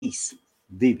3,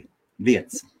 2, 1.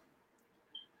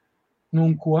 Nu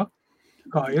un ko?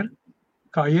 Kā ir?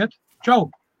 Kā iet?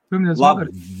 Čau! Pirmdienas vakar.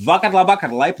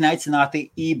 Labvakar, laipni aicināti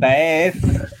IBF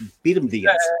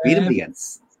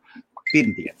Pirmdienas.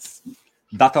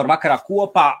 Datorvakarā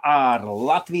kopā ar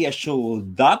latviešu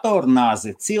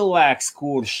datornāzi cilvēks,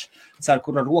 ar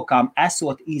kura rokām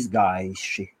esot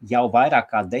izgājuši jau vairāk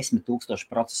kā 10 000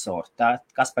 procesoru. Tā,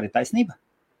 Kaspar, ir taisnība?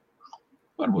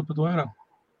 Varbūt pat vairāk.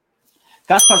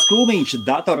 Kaspars Krūmiņš,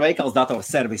 datorveikals,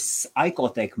 datorservis,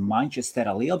 Icotech,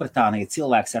 Manchestera, Lielbritānija,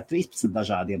 cilvēks ar 13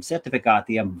 dažādiem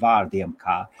certifikātiem, vārdiem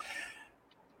kā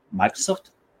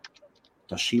Microsoft,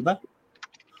 Toshiba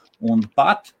un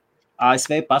pat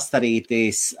ASV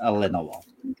pastarītis Lenovo.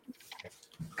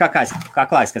 Kā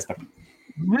klājas, Kaspar?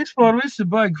 Vispār visi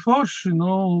baigi forši,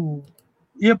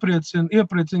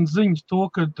 iepriecina ziņas to,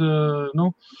 kad,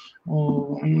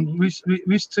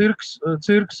 viss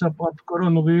cirks ap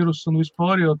koronavīrusu un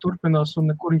vispār jau turpinās un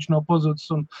nekur viņš nav pazudis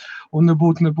un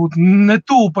nebūt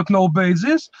netūl pat nav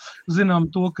beidzies. Zinām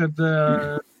to, kad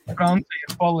Francija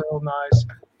ir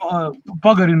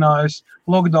pagarinājusi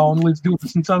lockdown līdz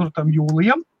 24.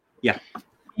 jūlijam. Jā.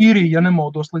 Īrija, ja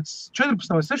nemaldos, līdz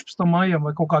 14. vai 16. maijam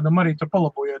vai kaut kādam arī tur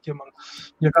palabojiet,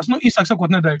 īsāk sakot,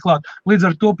 nedēļa klāt. Līdz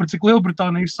ar to, par cik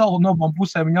Lielbritānija ir salu no abām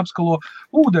pusēm, viņi apskalo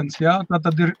ūdens, jā,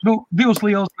 tad ir, divas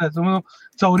lielas lietas.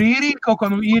 Caur Īriju, kaut kā,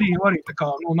 Īrija arī tā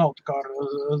kā, nav tā kā ar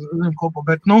zemkopu,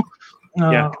 bet,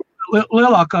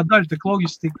 lielākā daļa tik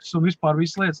loģistikas un vispār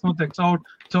visas lietas notiek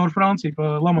caur Franciju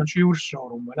pa Lamanšu jūras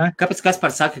šaurumu, vai ne? Kāpēc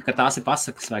Kaspar saka, ka tās ir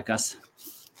pasakas vai kas?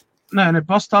 Nē,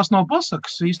 tās nav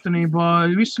pasakas.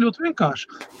 Īstenībā viss ļoti vienkārši.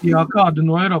 Ja kāda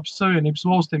no Eiropas Savienības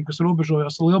valstīm, kas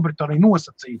robežojās ar Lielbritāniju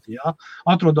nosacīti,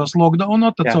 atrodas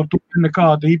lockdownā, tad caur to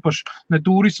nekāda īpaši ne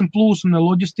turisma plūsma, ne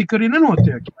loģistika arī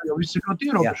nenotiek. Jo viss ir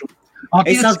ļoti ierobežots.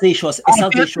 Es atzīšos.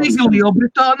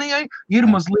 Lielbritānijai ir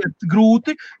mazliet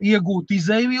grūti iegūt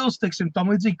izejvielas, teiksim,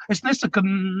 tam līdzīgi. Es nesaku, ka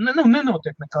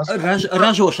nenotiek nekas.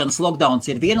 Ražošanas lockdowns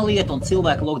ir viena lieta un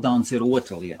cilvēku lockdowns ir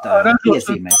otra lieta.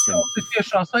 Ražošanas ir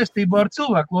tiešā saistībā ar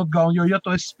cilvēku lockdown, jo ja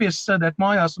tu esi spiests sēdēt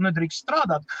mājās un nedrīkst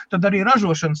strādāt, tad arī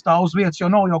ražošana stāv uz vietas,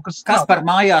 jo nav jau kas strādāt. Kas par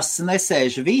mājās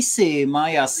nesēž visi,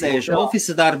 mājās sēž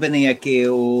ofisa darbinieki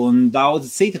un daudz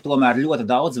citi, tomēr ļoti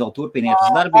daudz vēl turpiniet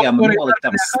uz darbiem,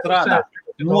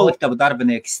 noliktavu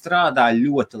darbinieki strādā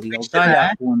ļoti liela daļā.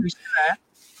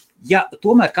 Ja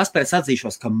tomēr, Kaspars,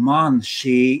 atzīšos, ka man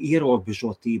šī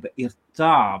ierobežotība ir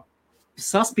tā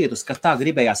saspietus, ka tā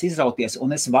gribējās izrauties,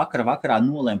 un es vakarā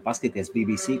nolēmu paskatīties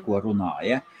BBC, ko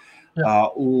runāja.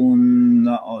 Un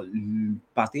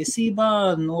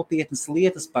patiesībā nopietnas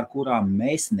lietas, par kurām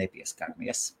mēs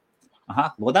nepieskaramies.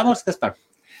 Lodāmors, Kaspar?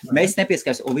 Mēs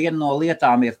nepieskaramies, un viena no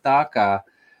lietām ir tā, ka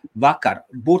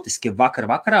burtiski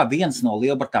vakarā viens no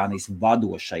Lielbritānijas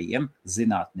vadošajiem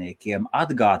zinātniekiem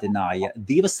atgādināja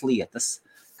divas lietas,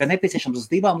 ka nepieciešams uz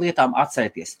divām lietām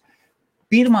atcerēties.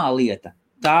 Pirmā lieta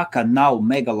tā, ka nav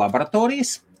mega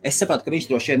laboratorijas. Es saprotu, ka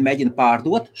viņš droši vien mēģina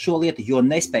pārdot šo lietu, jo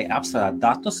nespēja apstrādāt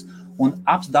datus un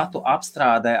datu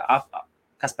apstrādē.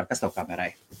 Kas tev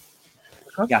kamerēja?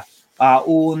 Jā.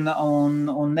 Un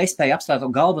nespēja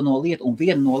apstrādāt galveno lietu, un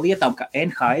viena no lietām, ka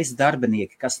NHS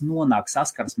darbinieki, kas nonāk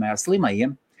saskarsmē ar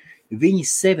slimajiem, viņi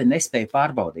sevi nespēja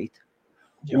pārbaudīt.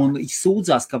 Un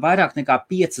sūdzās, ka vairāk nekā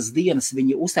 5 dienas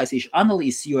viņi uztaisījuši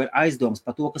analīzes, jo ir aizdomas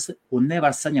par to, un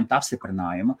nevar saņemt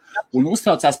apstiprinājumu. Un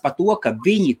uztraucās par to, ka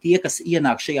viņi, tie, kas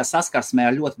ienāk šajā saskarsmē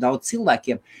ar ļoti daudz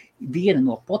cilvēkiem, viena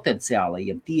no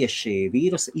potenciālajiem tieši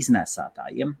vīrusa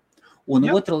iznēsātājiem. Un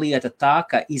otra lieta tā,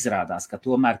 ka izrādās, ka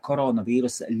tomēr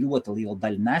koronavīrusa ļoti liela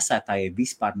daļa nesētājai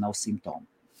vispār nav simptomu.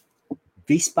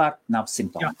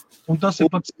 Un tas ir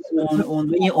pats. Un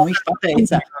viņš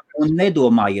pateica, un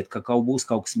nedomājiet, ka būs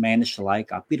kaut kas mēneša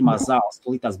laikā. Pirmā zāles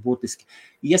tulītās burtiski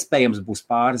iespējams būs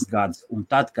pāris gadus. Un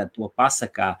tad, kad to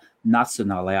pasakā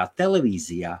nacionālajā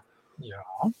televīzijā. Jā.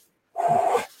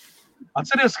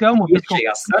 Atceries, ka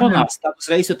šajās sarunās, tad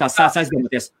uzreiz tā sāc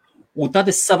aizdomāties. Un tad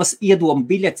es savas iedomu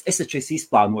biļetes, es taču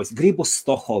izplānojis, gribu uz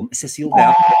Stokholmu, es esmu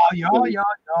ilgāk.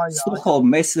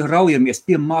 Stokholmu, mēs raujamies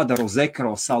pie Madaru uz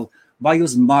Ekro salu vai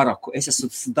uz Maroku. Es esmu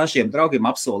dažiem draugiem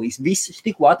apsolījis, visi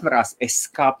tikko atverās, es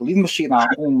skāpu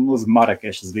lidmašīnā un uz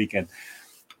Marakešas weekendu.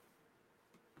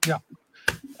 Jā.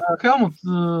 Helmut,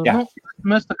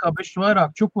 mēs tā kā bišķi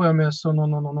vairāk čukojamies un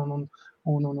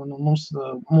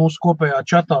mūsu kopējā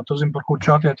čatā, tu zini, par kur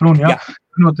čātiet runa, jā?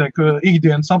 notiek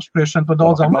ikdienas apspriešana par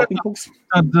daudzām lietām,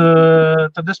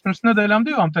 tad es pirms nedēļām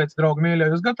 2 teicu, draugi mīļie,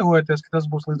 jūs gatavojaties, ka tas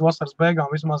būs līdz vasaras beigām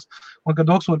vismaz, un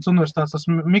kad Oksfordas universitātes tas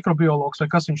mikrobiologs vai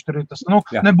kas viņš tur ir, tas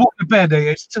nebūtu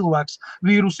pēdējais cilvēks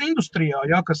vīrusu industrijā,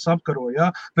 kas apkaro,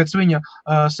 pēc viņa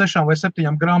 6 vai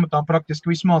 7 grāmatām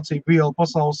praktiski visu mācību vielu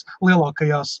pasaules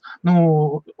lielākajās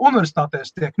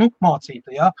universitātēs tiek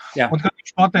mācīta, un kad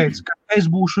viņš pateica, ka es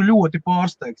būšu ļoti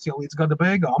pārsteigts, ja līdz gada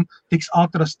beigām tiks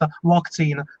atrasta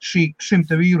vakcīna šim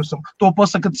te vīrusam. To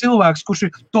pasaka cilvēks, kurš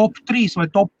ir top 3 vai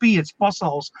top 5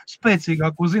 pasaules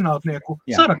spēcīgāko zinātnieku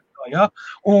sarakstā,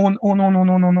 un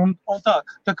tā.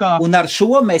 Tā kā... Un ar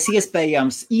šo mēs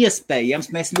iespējams,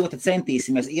 mēs ļoti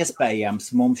centīsimies,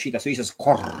 iespējams, mums šitas visas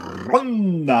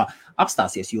korona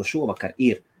apstāsies, jo šovakar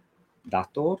ir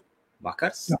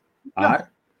Datorvakars ar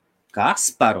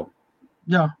Kasparu.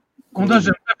 Jā. Un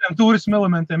dažiem turismu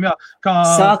elementiem,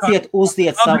 Sāciet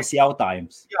uzdiet savus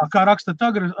jautājumus. Jā, kā raksta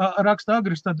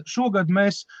Agris, tad šogad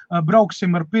mēs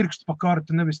brauksim ar pirkstu pa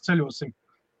karti, nevis ceļosim.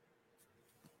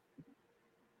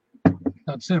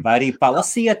 Vai arī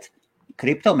palasiet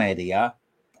kriptomēdijā,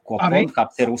 ko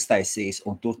Podcaps ir uztaisījis,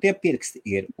 un tur tie pirksti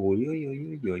ir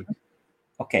uj.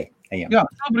 Ok, ejam. Jā,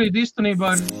 šobrīd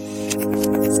īstenībā ir...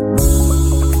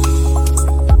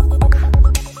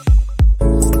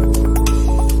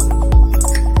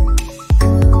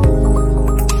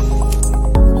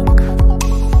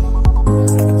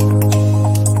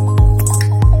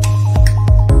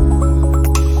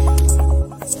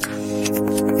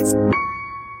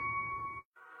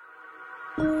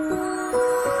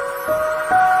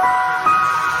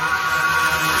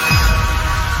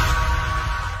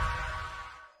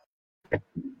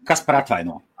 Kas par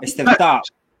atvaino? Es tev tā...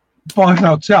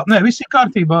 Pārtrauc, viss ir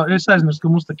kārtībā. Es aizmirstu,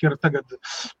 ka mums ir tagad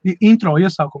intro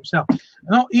iesākums,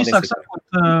 Īsāk sakot,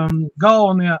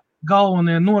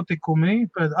 galvenie notikumi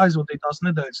pēc aizvadītās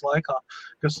nedēļas laikā,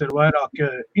 kas ir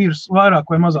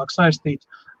vairāk vai mazāk saistīti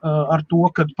ar to,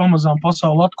 kad pamazām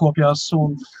pasaule atkopjās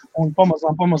un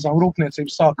pamazām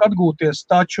rūpniecība sāk atgūties,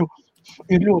 taču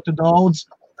ir ļoti daudz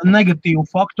negatīvu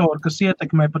faktoru, kas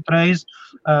ietekmē patreiz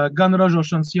gan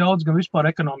ražošanas jaudas, gan vispār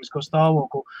ekonomisko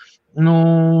stāvokli.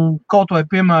 Kaut vai,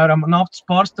 piemēram, naftas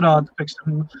pārstrāde,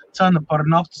 cena par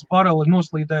naftas bareli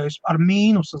noslīdējusi ar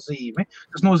mīnusa zīmi.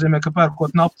 Tas nozīmē, ka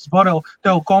pērkot naftas bareli,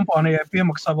 tev kompānijai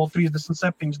piemaksā vēl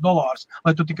 $37,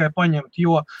 lai tu tikai paņemtu,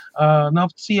 jo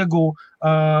naftas ieguvu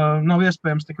nav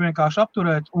iespējams tik vienkārši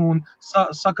apturēt, un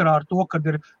sakarā ar to, kad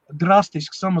ir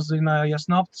drastiski samazinājies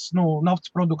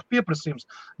naftas produktu pieprasījums,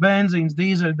 benzīns,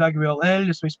 dīzeļdegviela,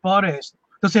 eļļas, vispārējais,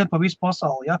 tas iet pa visu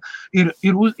pasauli, ir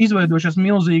izveidojušies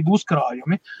milzīgi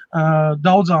uzkrājumi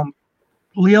daudzām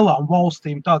lielām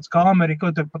valstīm, tāds kā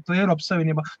Amerika, pat Eiropas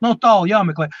Savienībā, nav tālu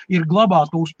jāmeklē, ir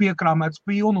glabātuvs piekrāmēts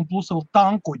pilnu, un plus vēl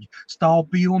tankuģi stāv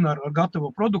pilni ar gatavo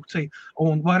produkciju,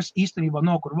 un vairs īstenībā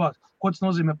nav kur vākt. Ko tas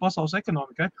nozīmē pasaules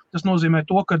ekonomikai? Tas nozīmē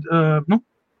to, ka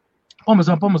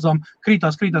pamazām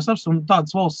krītās apstākļi, un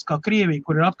tādas valstis kā Krievija,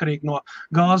 kur ir atkarīgi no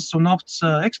gāzes un naftas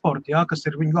eksporta, kas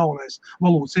ir viņa galvenais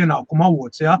valūtas ienākuma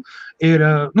avots, ir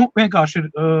vienkārši ir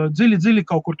dziļi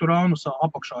kaut kur tur ānusā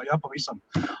apakšā, pavisam.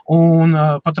 Un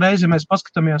patreiz, ja mēs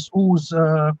paskatāmies uz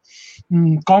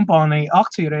kompāniju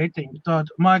akciju reitingu, tad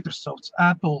Microsoft,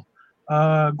 Apple,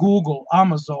 Google,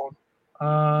 Amazon,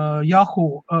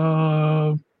 Yahoo,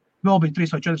 vēl bija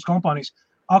 3 vai 4 kompānijas,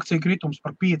 akciju kritums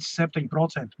par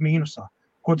 5-7% mīnusā.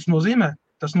 Ko tas nozīmē?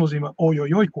 Tas nozīmē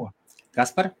ko.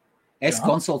 Kaspar, es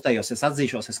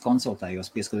atzīšos, es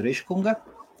konsultējos pie Skudrīša kunga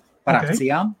par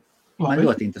akcijām. Man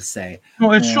ļoti interesēja.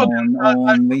 Un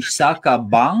viņš saka,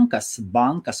 bankas,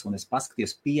 un es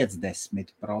paskatījos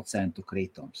 50%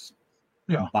 kritums.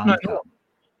 Jā.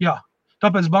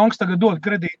 Tāpēc bankas tagad dod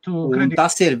kredītu.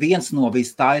 Tas ir viens no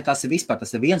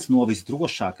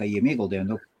visdrošākajiem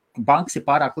ieguldījumiem. Bankas ir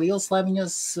pārāk lielas, lai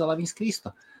viņas kristu.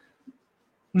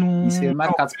 Viņas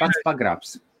vienmēr kāds pats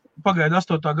pagrābs. Pagaida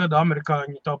 8. gada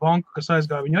amerikāņi, tā banka, kas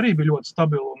aizgāja, viņa arī bija ļoti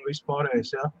stabila un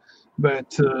vispārējais,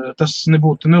 bet tas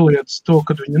nebūtu neliedz to,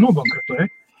 kad viņa nobankrotēja.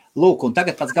 Lūk, un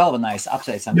tagad pats galvenais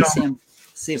apsveicam visiem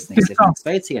sirsnīgs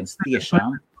sveiciens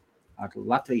tiešām ar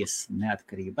Latvijas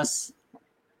neatkarības,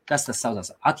 kas tas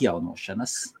saucās,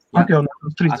 atjaunošanas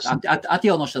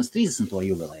 30.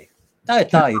 jubileju. Tā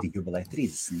ir jubileja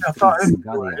 30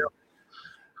 gadi.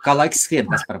 Kā laiks skrien,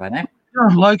 Kaspar, vai ne? Jā,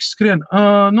 laiks skrien.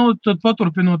 Tad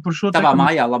paturpinot par šo... Tavā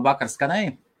mājā labvakar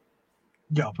skanēja?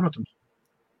 Jā, protams.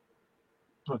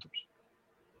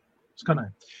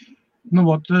 Skanēja.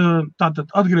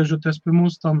 Tātad atgriežoties pie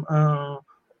mums tam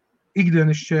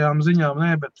ikdienišķajām ziņām,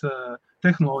 bet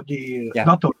tehnoloģija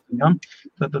datorziņām.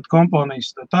 Tad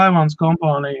kompānijas, Taivānas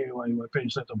kompānija vai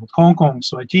pieņemsim, tā būtu Hongkongas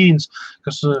vai Ķīnas,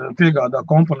 kas piegādā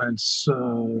komponentus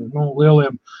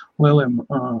lieliem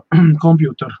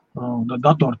kompjuteru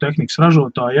datortehnikas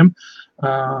ražotājiem,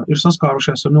 ir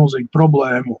saskārušies ar milzīgu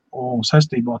problēmu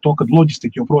saistībā ar to, ka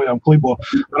loģistika joprojām klibo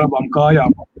ar abām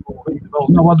kājām. Viņa vēl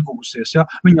nav atgūsies, ja?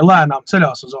 Viņa lēnām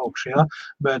ceļās uz augšu, ja?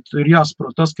 Bet ir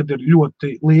jāsaprot tas, ka ir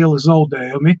ļoti lieli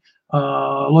zaudējumi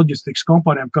loģistikas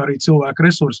kompānijām, kā arī cilvēku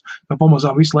resursi, ka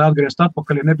pamazām visu, lai atgriezt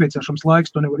atpakaļ, ir nepieciešams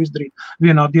laiks, to nevar izdarīt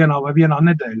vienā dienā vai vienā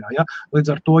nedēļā. Ja?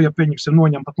 Līdz ar to, ja pieņemsim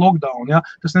noņem pat lockdown, ja?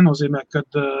 Tas nenozīmē, ka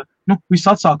viss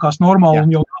atsākās normāli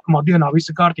un jau nākamā dienā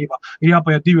visa kārtībā ir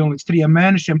jāpaiet 2 līdz 3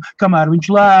 mēnešiem, kamēr viņš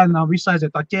lēnā, viss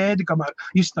aiziet tā ķēdi, kamēr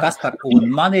izstāst. Kasparu,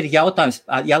 un man ir jautājums,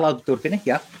 labi, turpini,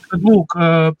 jā? Tad, lūk,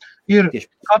 ir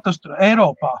katastrofa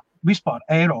Eiropā, vispār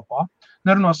Eiropā.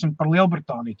 Nerunāsim par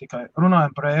Lielbritāniju tikai, runājam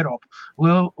par Eiropu.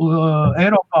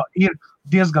 Eiropā ir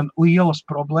diezgan lielas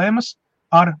problēmas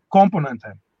ar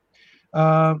komponentiem.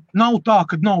 Nav tā,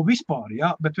 ka nav vispār,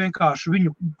 ja, bet vienkārši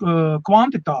viņu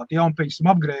kvantitāti, ja, un pēc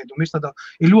upgrade un viss tādā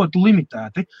ir ļoti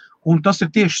limitēti. Un tas ir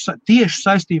tieši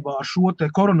saistībā ar šo te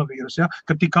koronavīrusu, ja,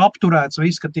 kad tika apturēts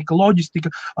viss, kad tika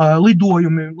loģistika,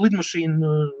 lidojumi,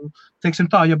 lidmašīna, teiksim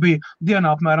tā, ja bija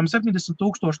dienā apmēram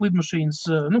 70,000 lidmašīnas,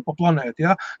 pa planētu,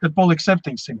 ja, tad palika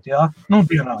 700, ja,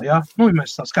 dienā, ja, ja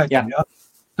mēs tā skaitām, ja.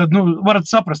 Tad, varat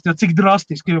saprast, ja, cik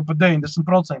drastiski jau pa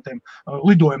 90%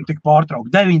 lidojumi tika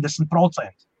pārtraukti.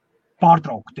 90%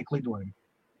 pārtraukti tika lidojumi.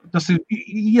 Tas ir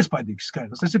iespaidīgs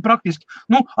skaidrs. Tas ir praktiski,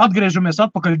 atgriežamies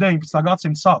atpakaļ 19.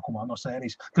 gadsimta sākumā no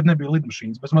sērijas, kad nebija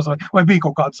lidmašīnas, bez mazliet, vai bija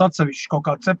kaut kādas atsevišķi, kaut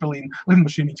kāda cepelīna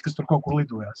lidmašīnītes, kas tur kaut kur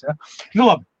lidojās, ja.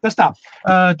 Labi, tas tā.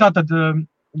 Tātad,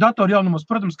 datoru jaunumos,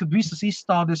 protams, kad visas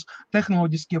izstādes,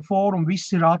 tehnoloģiskie fórumi,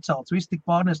 viss ir atcelts, viss tika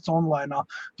pārnests online,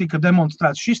 tika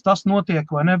demonstrēts. Šis tas notiek,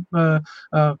 vai ne?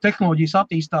 Tehnoloģijas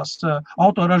attīstās,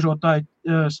 autoražotāji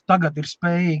tagad ir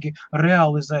spējīgi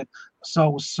realizēt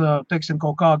savus, teiksim,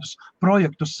 kaut kādus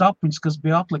projektus, sapņus, kas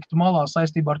bija atlikti malā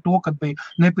saistībā ar to, kad bija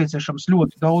nepieciešams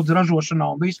ļoti daudz ražošanā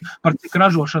un viss par cik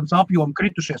ražošanas apjomu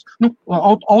kritušies.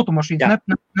 Automašīnas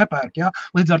nepērk, ja?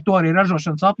 Līdz ar to arī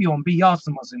ražošanas apjomu bija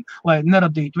jāsamazina, lai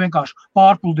neradītu vienkārši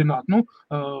pārpludināt,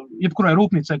 jebkurai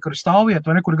rūpnīcai, kur ir stāvvieta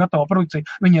vai nekur ir gatava produkcija,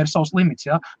 viņai ir savs limits,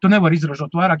 ja? Tu nevar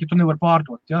izražot vairāk, ja tu nevar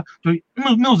pārdot, ja? Tu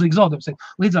milzīgi zaudējums.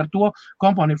 Līdz ar to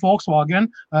kompānija Volkswagen,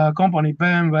 kompānija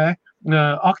BMW,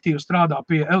 aktīvi strādā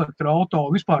pie elektroauto,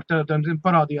 vispār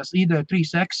parādījās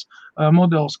ID3X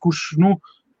modelis, kurš,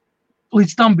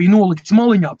 līdz tam bija nolikts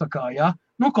maliņā tā kā, ja,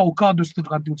 kaut kādus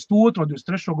 22,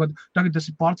 23 gadu, tagad tas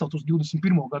ir pārcelt uz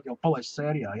 21 gadu jau palaists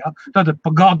sērijā, ja, tātad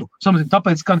pa gadu,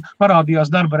 tāpēc, kad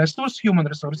parādījās darba resursi, human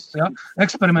resources, ja,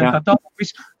 eksperimentā,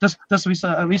 tas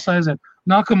viss aiziet.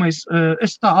 Nākamais,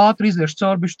 es tā ātri iziešu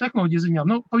cauri bišķi tehnoloģiju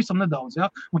ziņām, pavisam nedaudz, ja,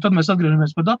 un tad mēs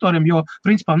atgriežamies pie datoriem, jo,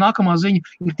 principā, nākamā ziņa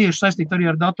ir tieši saistīta arī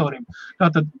ar datoriem.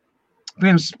 Tātad,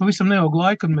 pirms pavisam neilgu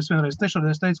laiku, kad mēs vienreiz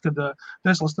tiešreiz teicu, ka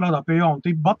Tesla strādā pie jaunu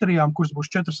tipu baterijām, kuras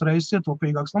būs 4 reizes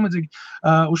ietilpīgākas,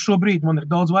 uz šo brīdi man ir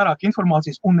daudz vairāk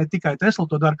informācijas, un ne tikai Tesla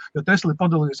to dara, jo Tesla ir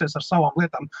padalījusies ar savām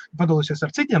lietām, padalījusies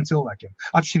ar citiem cilvēkiem,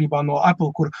 atšķirībā no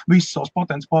Apple, kur visus savus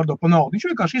patents pārdod pa naudu.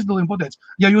 Viņš vienkārši izdalīja un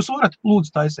pateica, ja jūs varat,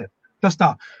 lūdzu taisiet. Tas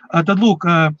tā. Tad, lūk,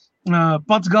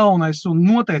 pats galvenais un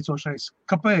noteicošais,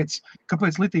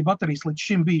 kāpēc litija baterijas līdz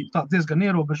šim bija diezgan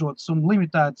ierobežotas un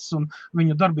limitētas, un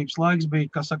viņu darbības laiks bija,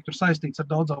 kā saka, tur saistīts ar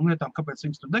daudzām lietām, kāpēc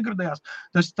viņas tur degradējās.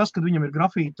 Tas, kad viņam ir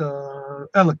grafīta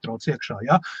elektrods iekšā,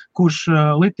 ja, kurš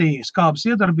litija skābes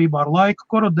iedarbībā ar laiku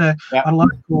korodē, ar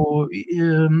laiku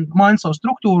maina savu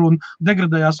struktūru un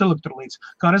degradējās elektrolīts.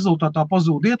 Kā rezultātā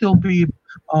pazūd ietilpība,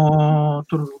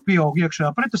 tur pieaug iekšējā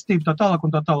pretestība, tā tālāk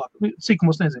un tā tālāk.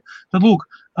 Sīkumos nezinu. Tad, lūk,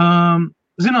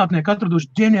 zinātnieki atraduši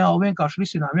ģeniāli vienkārši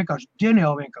risinājumu,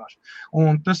 ģeniāli vienkārši.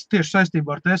 Un tas tieši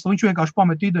saistībā ar Tesla, viņš vienkārši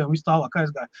pamet ideju un viss tālāk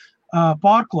aizgāja.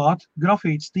 Pārklāt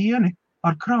grafīta stieni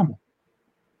ar kramu.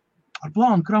 Ar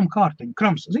plānu kramu kārtiņu.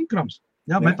 Krams, zini krams?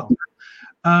 Jā, metāls.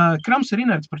 Krams ir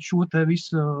inerts pret šo te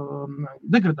visu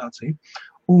degradāciju.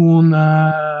 Un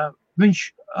viņš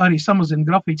arī samazina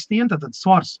grafīta stieni, tad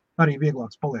svars arī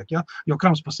vieglāks paliek, ja? Jo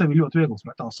krams pa sevi ļoti viegls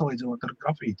metāls salīdzinot ar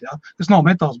grafītu, ja? Tas nav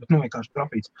metāls, bet vienkārši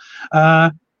grafīts.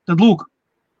 Tad, lūk,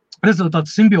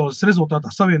 simbiozes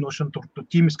rezultātā savienošana tur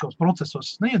ķīmiskos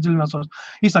procesos neiedziļināsos.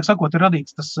 Īsāk sakot, ir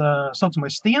radīts tas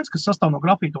saucamais stiens, kas sastāv no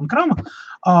grafīta un krama,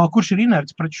 kurš ir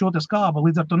inerts pret šo te skābu,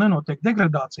 līdz ar to nenotiek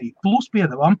degradācija. Plus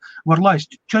piedevam var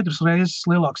laist 4 reizes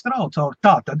lielāku strālu cauri,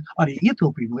 tā tad arī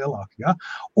ietilpība lielāka. Ja?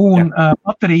 Un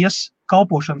baterijas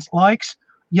kalpošanas laiks,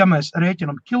 ja mēs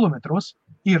rēķinam kilometros,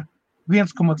 ir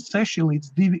 1,6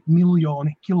 līdz 2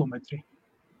 miljoni kilometri.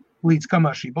 līdz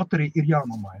kamēr šī baterija ir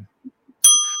jānomaina.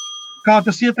 Kā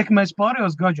tas ietekmēs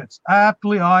pārējos gadžets?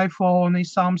 Apple, iPhone,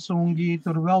 Samsungi,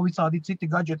 tur vēl visādi citi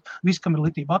gadžeti, viss, kam ir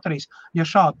litija baterijas. Ja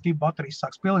šādi tipi baterijas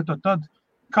sāks pielietot, tad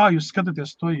kā jūs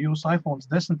skatāties to, ja jūsu iPhone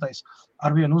 10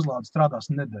 ar vienu uzlādi strādās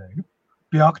nedēļu?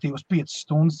 Pie aktīvas 5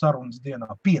 stundas sarunas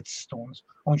dienā, 5 stundas,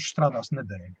 un viņš strādās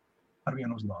nedēļu ar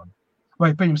vienu uzlādi.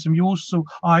 Vai, pieņemsim, jūsu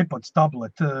iPad,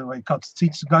 tablet vai kāds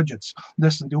cits gadžets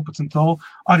 10-12 vēl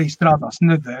arī strādās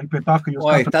nedēļu pie tā, ka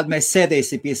jūs... Tad mēs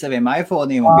sēdēsim pie saviem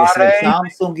iPhone'iem un pie saviem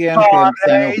Samsungiem, pie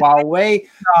saviem Huawei,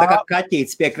 tā kā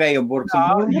kaķītis pie krējumburks.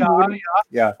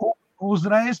 Jā.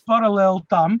 Uzreiz paralēli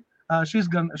tam, šī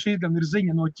gan ir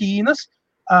ziņa no Ķīnas,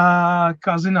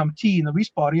 kā zinām, Ķīna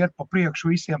vispār iet pa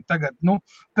priekšu visiem tagad,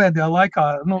 pēdējā laikā,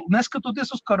 neskatoties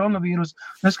uz koronavīrusu,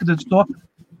 neskatoties to,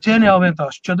 ģeniāli vien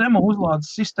tās Čademo uzlādes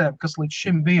sistēma, kas līdz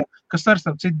šim bija, kas ar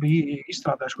starp citu bija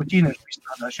izstrādājuši, ko ķīnieši bija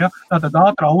izstrādājuši, ja? Tātad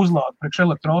ātrā uzlāde priekš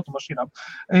elektroautomašīnām,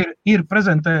 ir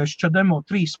prezentējuši Čademo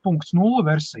 3.0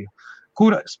 versiju,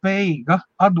 kura spējīga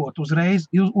atdot uzreiz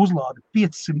uzlādi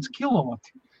 500 kW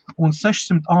un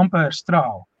 600 ampēru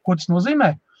strāvu. Ko tas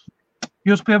nozīmē?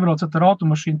 Jūs piebraucat ar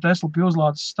automašīnu Tesla pie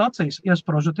uzlādes stacijas,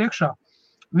 iespraužat iekšā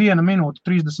 1 minūte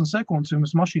 30 sekundes, un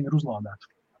jums mašīna ir uzlādēta.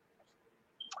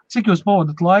 Cik jūs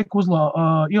pavadat laiku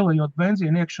ielējot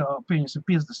benzīnu iekšā, pieņemsim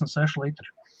 56 litri?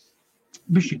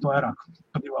 Bišķīt vairāk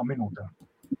pa 2 minūtēm.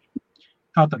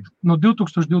 Tātad, no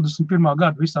 2021.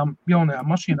 gada visām jaunajām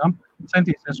mašīnām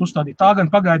centīsies uzstādīt. Tā gan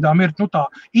pagaidām ir tā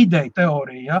ideja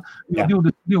teorija, ja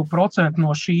 22%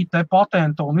 no šī te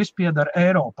patenta un viss piedara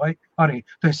Eiropai arī.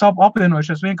 Te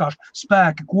apvienojušies vienkārši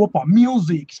spēki kopā,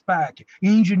 milzīgi spēki,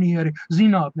 inženieri,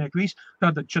 zinātnieki, visi.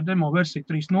 Tātad Čademo versija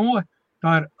 3.0.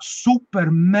 Tā ir super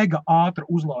mega ātra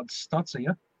uzlādes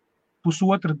stacija.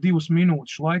 1,5–2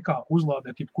 minūtes laikā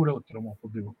uzlādēt jebkuru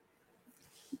elektromobili.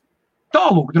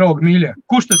 Tālūk, draugi mīļie,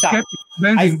 kurš tas skeptiķis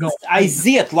benzīna galvā?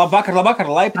 Aiziet, labvakar,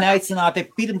 laipni aicināti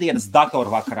Pirmdienas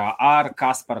datorvakarā ar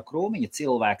Kasparu Krūmiņu,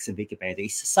 cilvēks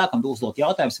Wikipēdijas. Sākam uzdot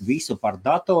jautājumus visu par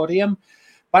datoriem.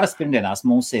 Parasti Pirmdienās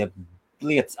mums ir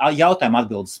jautājuma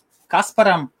atbildes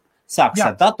Kasparam. Sāks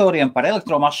ar datoriem, par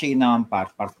elektromašīnām,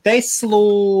 par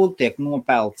Teslu, tiek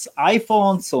nopelts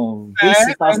iPhones un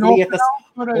visas tās lietas.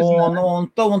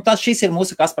 Un tas šis ir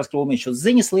mūsu Kaspars Krūmiņš uz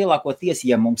ziņas lielākoties,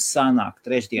 ja mums sanāk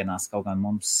trešdienās, kaut gan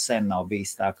mums sen nav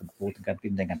bijis tā, ka būtu gan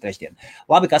pirmdien, gan trešdien.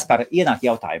 Labi, Kaspar, ienāk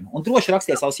jautājumu. Un droši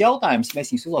raksties savus jautājumus,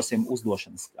 mēs viņus uzdosim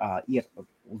uzdošanas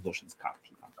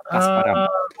kārtībā. Kasparam.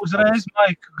 Uzreiz,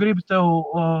 Maika, gribu tev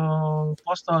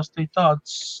pastāstīt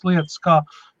tādas lietas, kā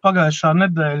pagājušā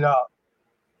nedēļā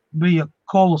bija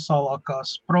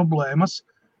kolosālākās problēmas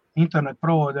internetu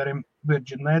providerim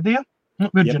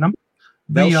Virginam.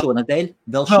 Vēl šonedēļ?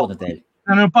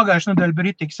 Pagājušā nedēļa bija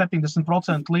ritīgi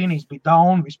 70% līnijas bija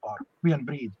down vispār, vienu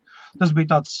brīdi. Tas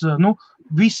bija tāds,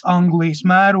 viss Anglijas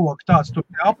mērogi, tāds tur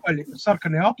apaļi,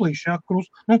 sarkanie aplīši,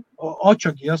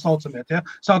 očagi, saucamiet,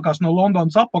 sākās no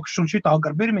Londonas apakšas un šitā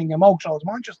gar Birmingham augšā uz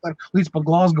Manchester līdz pat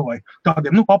Glasgowai,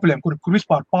 tādiem, papaļiem, kur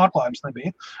vispār pārklājums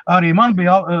nebija.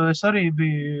 Es arī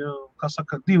biju,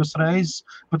 2 reizes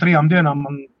pa 3 dienām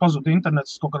man pazuda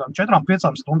internets kaut kādām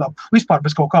 4-5 stundām, vispār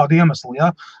bez kaut kāda iemesla,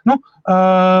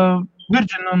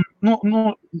 Virginam,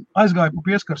 aizgāja pa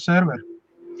pieskaru serveri.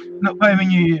 Vai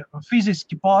viņi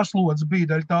fiziski pārslodz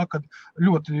bija daļa tā, ka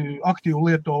ļoti aktīvi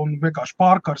lieto un vienkārši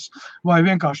pārkars, vai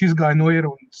vienkārši izgāja no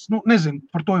ierundas. Nezinu,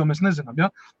 par to jau mēs nezinām, ja?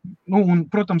 Un,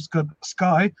 protams, kad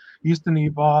Sky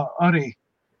īstenībā arī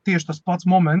tieši tas pats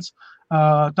moments,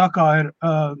 tā kā ir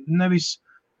nevis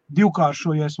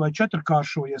 2-kāršojies vai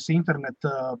 4-kāršojies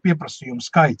interneta pieprasījuma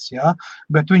skaits, ja?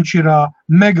 Bet viņš ir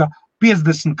mega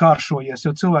 50 kāršojies,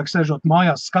 jo cilvēks sēžot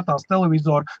mājās, skatās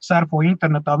televizoru, surfo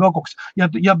internetā, vēl kaut kas.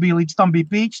 Ja bija līdz tam bija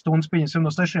pīķis stundas, pieņemsim no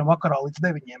 6 vakarā līdz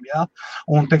 9, jā,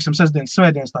 un, teiksim, sestdienas,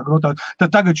 svētdienas tā grotāk, tad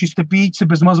tagad šis te pīķis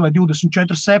ir bez maz vai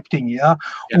 24/7, jā,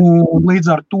 un līdz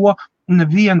ar to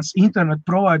neviens internet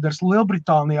providers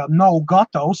Lielbritānijā nav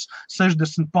gatavs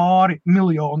 60 pāri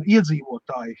miljonu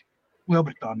iedzīvotāju.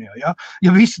 Lielbritānijā,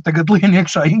 ja visi tagad lien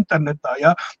iekšā internetā,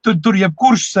 tur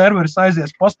jebkurš serveris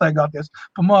aizies pastaigāties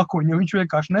pa mākoņu, ja viņš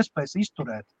vienkārši nespēs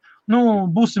izturēt.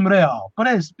 Būsim reāli.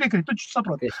 Pareizi, piekrīt, tu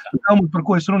saproti, par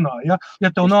ko es runāju. Ja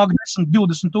tev nāk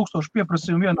 10-20 tūkstoši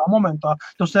pieprasījumu vienā momentā,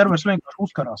 tev serveris vienkārši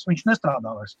uzkarās, viņš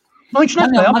nestrādā vairs. Man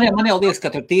jau liekas,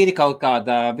 ka tur tīri kaut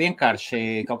kāda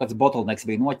vienkārši kaut kāds bottlenecks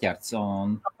bija noķerts.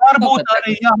 Varbūt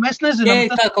arī, mēs nezinām.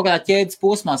 Kaut kādā ķēdes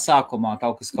posmā sākumā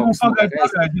kaut kas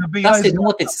tas ir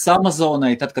noticis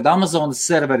Amazonai, tad, kad Amazonas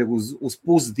serveri uz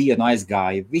pusdienu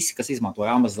aizgāja, visi, kas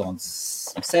izmantoja Amazonas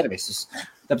servisus,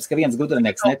 tāpēc, ka viens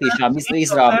gudrinieks netīšām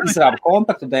izrāva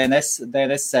kompaktu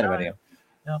DNS serveriem.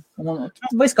 Un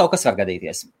viss kaut kas var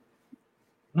gadīties.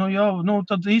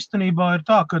 Tad īstenībā ir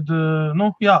tā, ka,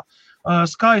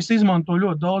 Skys izmanto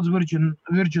ļoti daudz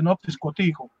Virgin optisko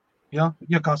tīklu,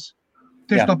 ja kas.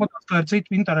 Tieši tāpat, kā ir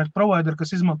citi internetu provideri,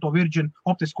 kas izmanto Virgin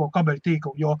optisko kabeļu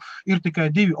tīklu, jo ir tikai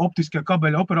 2 optiskie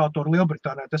kabeļu operatori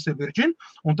Lielbritānijā. Tas ir Virgin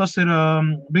un tas ir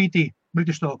BT,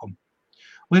 British Telecom.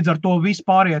 Līdz ar to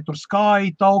vispārējie tur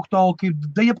Sky, Talk,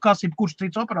 jebkurš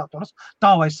cits operators,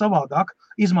 tā vai savādāk,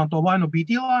 izmanto vai nu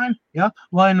BT line,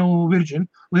 vai nu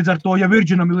Virgin. Līdz ar to, ja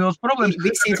Virginam ir liels problēmas,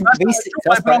 visi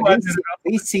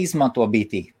izmanto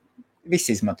BT.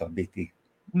 Visi izmanto BT.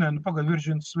 Nē, pagaid,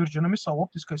 Virginam ir savu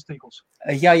optiskais tīkls.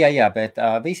 Jā, bet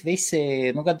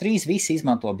gandrīz visi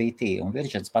izmanto BT, un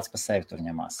Virgins pats pa sevi tur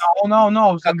ņemās.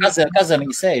 Nav. Kas zem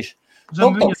viņi sēž?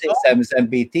 Toktoks ir zem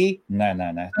BT? Nē.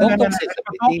 Nē,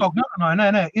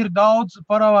 ir daudz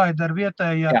provideru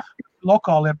vietējie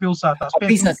lokālie pilsētās.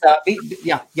 Biznesā,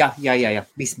 jā,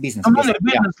 biznesa. Man ir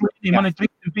biznesa līnija, man ir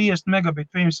 350 megabit.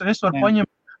 Es varu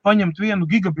paņemt 1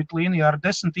 gigabit līniju ar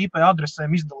 10 IP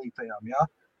adresēm izdalītajām, jā.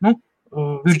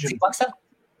 Virgin. Cik maksā?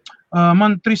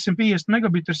 Man 350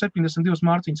 megabit ir 72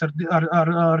 mārciņas ar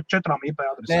 4 IP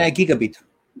adresēm. Nē, gigabitu.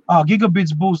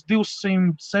 Gigabits būs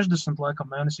 260 laikam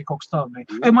mēnesī, kaut kas tāda bija.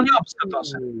 Man jāpaskatās.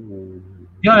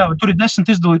 Jā, tur ir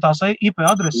 10 izdalītās IP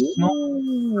adreses.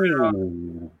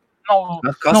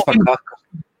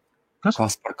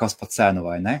 Kas par cenu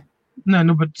vai ne? Nē,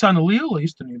 bet cena liela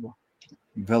īstenībā.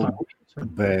 Vēl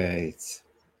beidz.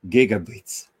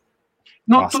 Gigabits.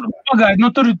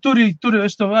 Tur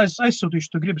es tev aizsūtīšu,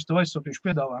 tu gribi, es tev aizsūtīšu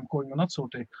piedāvājumu, ko viņi man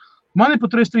atsūtīja. Man ir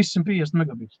patreiz 350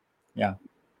 megabits. Jā.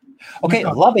 Ok,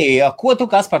 labi, ko tu,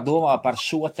 Kaspar, domā par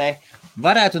šo te?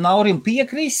 Varētu Naurim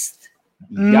piekrist?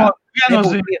 Ja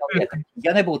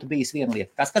nebūtu bijis viena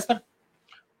lieta. Kas, Kaspar?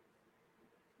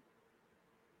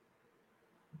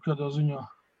 Kādā ziņā?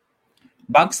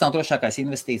 Bankas nav drošākais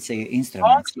investīcija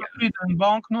instruments.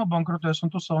 Banka nobankrotēs, un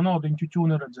tu savu naudiņu ķuķu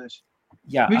neredzēsi.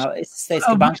 Jā, es teicu,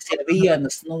 ka bankas ir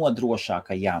vienas no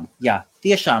drošākajām. Jā,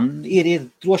 tiešām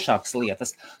ir drošākas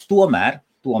lietas. Tomēr,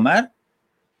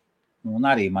 un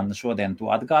arī man šodien to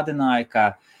atgādināja,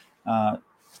 ka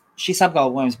šis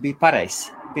apgalvojums bija pareizs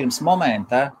pirms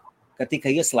momenta, kad tika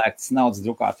ieslēgtas naudas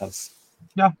drukātavas.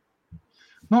 Jā.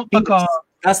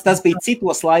 Tas bija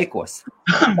citos laikos.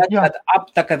 Tad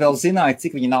aptaka vēl zināja,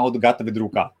 cik viņi naudu gatavi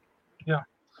drukāt. Jā.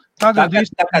 Tagad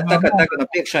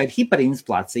priekšā ir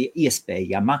hiperinflācija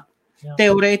iespējama.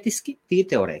 Teorētiski, tīri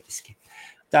teorētiski.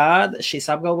 Tad šis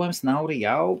apgalvojums nav arī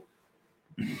jau.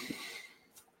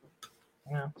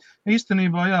 Jā.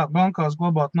 Īstenībā, bankās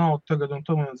glabāt naudu tagad un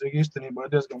tomēr īstenībā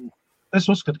ir diezgan, es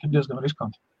uzskatu, ka diezgan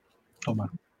riskanti. Tomēr.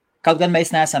 Kaut gan mēs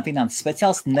neesam finanses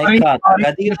speciālisti, nekādā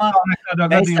gadījumā.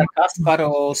 Mēs ar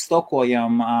Kasparu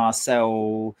stokojam sev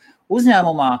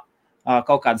uzņēmumā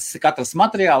kaut kādas katras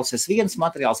materiālus, es viens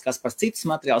materiāls, Kaspars citus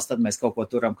materiālus, tad mēs kaut ko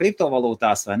turam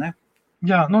kriptovalūtās, vai ne?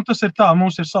 Jā, tas ir tā,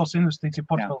 mums ir savs investīcija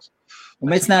portfels. Un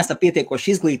mēs neesam pietiekoši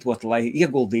izglītoti, lai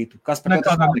ieguldītu. Kaspar,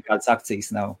 nekādas akcijas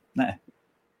nav. Nē.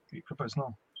 Kāpēc nav?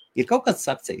 Ir kaut kādas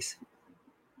akcijas?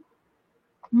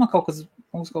 Man kaut kas,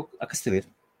 kas tev ir?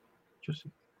 Čuši.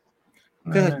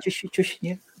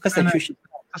 Čušiņi. Kas tev čušiņi?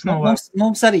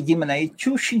 Mums arī ģimenē ir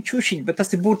čušiņi, bet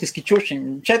tas ir būtiski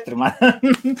čušiņi 4 man.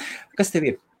 Kas tev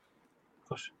ir?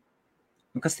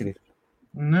 Kas tev ir?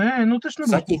 Nē, tas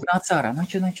nebūs. Saķīt nāc ārā,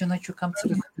 naču, kam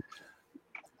ceru.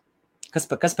 Kas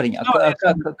par viņā?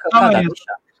 Kādā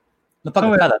nišā?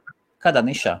 Kādā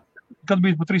nišā? Kad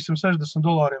bija pa $360,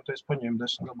 tad es paņēmu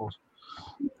 10 gabalus.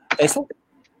 Tesla?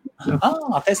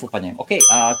 Tesla paņēma. Ok,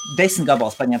 10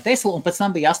 gabalus paņēma Tesla, un pēc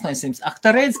tam bija 800. Tā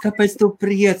redz, kāpēc tu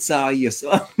priecājies?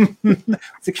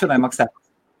 Cik šodien maksā?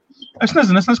 Es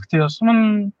nezinu, es neskatījos.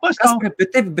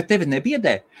 Bet tevi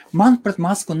nebiedē? Man pret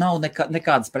Masku nav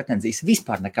nekādas pretenzijas,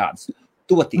 vispār nekādas.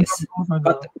 Toties,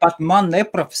 pat man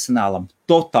neprofesionālam,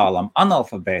 totālam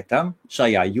analfabētam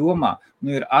šajā jomā,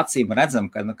 ir acīm redzam,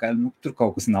 ka tur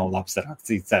kaut kas nav labs ar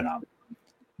akciju cenām.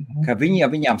 Ka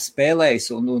viņām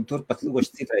spēlējas un turpat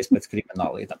ļoti citreiz pēc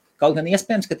krimināllietām. Kaut gan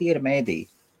iespējams, ka tie ir mēdīji.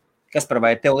 Kaspar,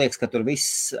 vai tev liekas, ka tur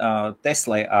viss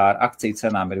Teslai ar akciju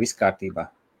cenām ir viss kārtībā?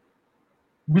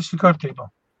 Viss ir kārtībā.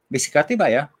 Viss ir kārtībā,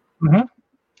 jā?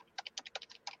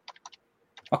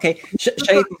 Ok,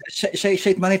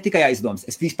 šeit man ir tikai aizdomas.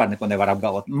 Es vispār neko nevaru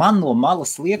apgalvot. Man no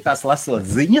malas liekas, lasot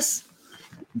ziņas,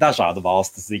 dažādu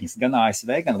valstu ziņas, gan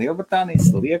ASV, gan Lielbritānijas,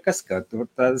 liekas, ka tur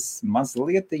tas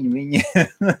mazlietiņi viņi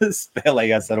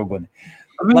spēlējās ar uguni.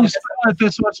 Viņi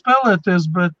var spēlēties,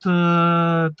 bet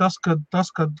tas,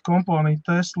 kad kompānija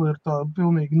Tesla ir tā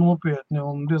pilnīgi nopietni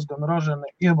un diezgan raženi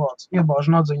iebāž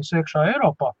nadziņas iekšā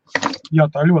Eiropā,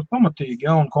 tā ļoti pamatīgi,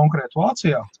 un konkrēti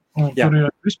Vācijā, un tur ir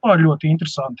vispār ļoti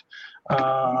interesanti.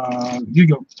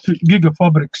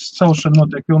 gigafabrikas celšana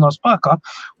notiek pilnā spēkā,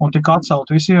 un tika atcelt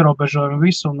visi ierobežojumi,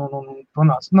 visu, un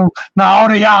runāts.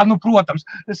 Protams,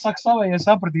 es saku savējie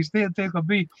sapratīs, tie, ka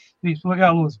bija,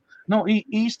 jā, lūdzu.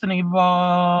 Īstenībā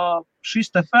šis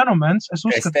te fenomens, es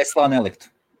uzskatu, es Teslā neliktu.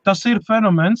 Tas ir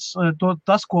fenomens,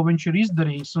 tas, ko viņš ir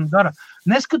izdarījis un dara.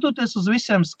 Neskatoties uz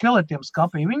visiem skeletiem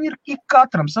skapī, viņi ir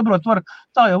katram, saprot,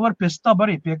 tā jau var pie staba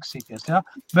arī piekasīties, ja?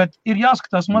 Bet ir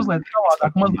jāskatās mazliet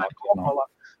savādāk, mazliet kopalā.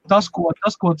 Tas,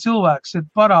 ko cilvēks ir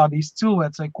parādījis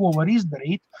cilvēcei, ko var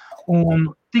izdarīt, un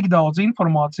tik daudz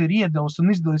informācija ir iedevis un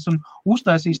izdarījis un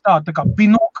uztaisījis tā kā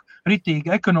binok ritīgi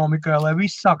ekonomikai, lai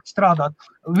viss sākt strādāt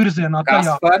virzienā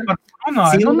tajā.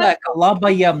 Cilvēka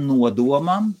labajiem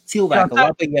nodomam,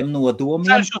 labajiem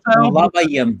nodomiem un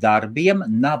labajiem darbiem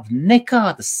nav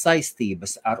nekādas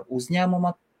saistības ar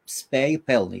uzņēmuma spēju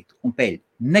pelnīt un peļņu.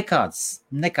 Nekādas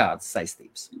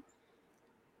saistības.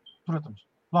 Protams,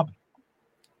 labi.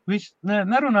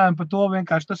 Nerunājam par to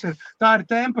vienkārši. Tā ir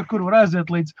tēma, par kuru var aiziet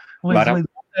līdz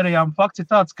matērijām. Fakts ir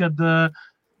tāds, ka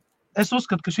es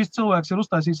uzskatu, ka šis cilvēks ir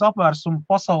uztaisījis apvērsumu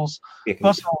pasaules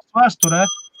vēsturē,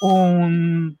 un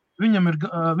viņam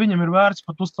ir vērts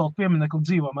pat uzcelt pieminekli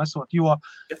dzīvam esot, jo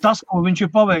tas, ko viņš ir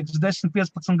paveicis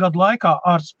 10-15 gadu laikā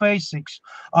ar SpaceX,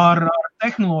 ar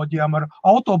tehnoloģijām, ar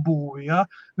autobūvi, ja,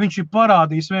 viņš ir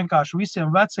parādījis vienkārši visiem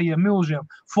vecajiem milžiem,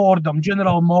 Fordam,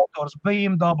 General Motors,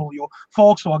 BMW,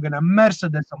 Volkswagenam,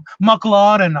 Mercedesam,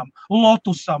 McLarenam,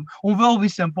 Lotusam un vēl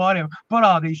visiem pāriem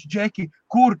parādījis džeki,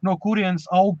 no kurienes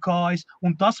aug kājas,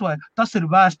 un tas ir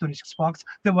vēsturisks fakts.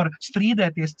 Te var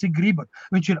strīdēties, cik gribat.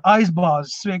 Viņš ir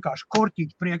aizbāzis vienkārši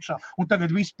korķīt priekšā, un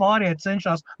tagad visi pārējie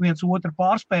cenšas viens otru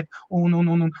pārspēt un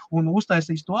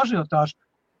uztaisīs to ažiotāžu.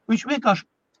 Viņš vienkārši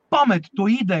pamet to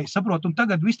ideju, saprot, un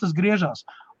tagad viss tas griežās.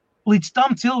 Līdz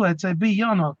tam cilvēcei bija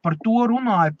jānāk, par to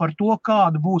runāja, par to,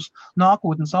 kāda būs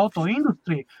nākotnes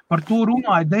autoindustrija, par to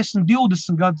runāja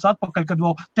 10-20 gadus atpakaļ, kad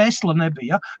vēl Tesla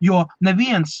nebija, jo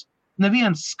neviens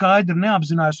skaidri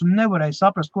neapzinājās un nevarēja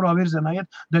saprast, kurā virzienā iet,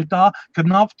 dēļ tā, ka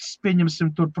naftas, pieņemsim,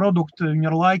 tur produkti, viņi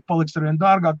ar laiku paliks arvien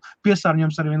dārgāk,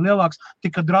 piesārņojums arvien lielāks,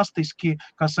 tika drastiski,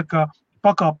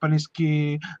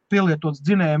 pakāpeniski pielietots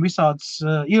dzinējiem visādas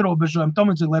ierobežojumi tam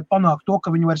līdzīgi, lai panāktu to,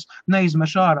 ka viņi vairs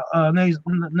neizmeš ārā,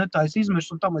 netais izmešas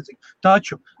un tam līdzīgi.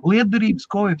 Taču lietderības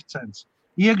koeficients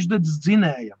iekšdedzes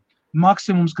dzinējam,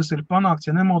 maksimums, kas ir panākts,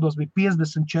 ja nemaldos, bija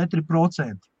 54%.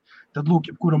 Tad,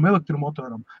 lūk, jebkuram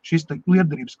elektromotoram šis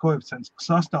lietderības koeficients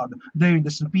sastāda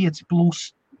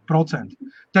 95+%.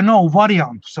 Te nav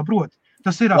variantu, saproti?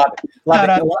 Tas ir... Labi. Un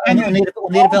ir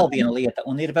vēl viena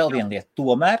lieta.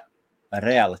 Tomēr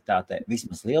realitātē,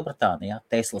 vismaz Lielbritānijā,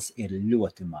 Teslas ir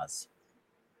ļoti maz.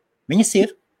 Viņas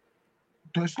ir.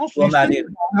 Teslas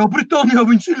Lielbritānijā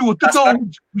viņas ir ļoti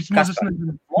daudz. Vismaz es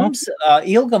nezinu.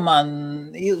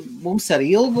 Mums ar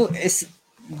Ilgu, es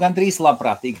gandrīz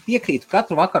labprātīgi piekrītu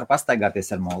katru vakaru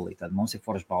pastaigāties ar Molli. Tad mums ir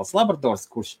foršs balss labradors,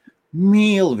 kurš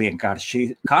mīl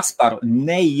vienkārši Kasparu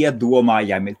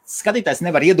neiedomājami. Skatītājs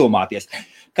nevar iedomāties.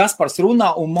 Kaspars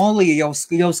runā un Molli jau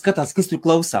skatās, kas tur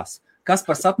klausās.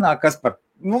 Kaspars atnāk,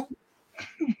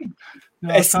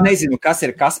 es nezinu, kas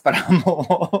ir Kasparam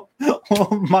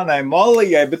un manai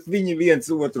Mollijai, bet viņi viens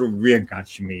otru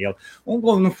vienkārši mīl.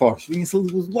 Un forši, viņas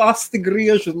lasti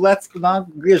griež un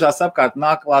griežās apkārt,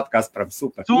 nāk klāt Kasparam,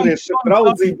 super. Tur ir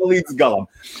draudzība līdz galam.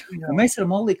 Un mēs ar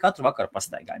Molliju katru vakaru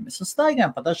pastaigājamies un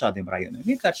staigājam pa dažādiem rajoniem.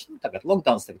 Vienkārši, tagad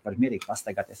lockdowns, tagad var mierīgi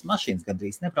pastaigāties, mašīnas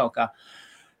gandrīz nebraukā.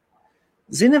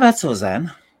 Zini, veco zēnu,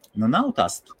 nav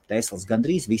tās Teslas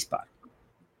gandrīz vispār.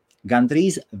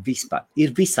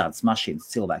 Ir visādas mašīnas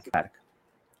cilvēki pērk.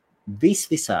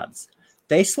 Visādas.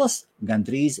 Teslas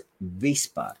gandrīz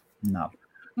vispār nav.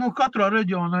 Katrā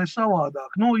reģionā ir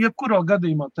savādāk. Jebkurā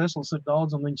gadījumā Teslas ir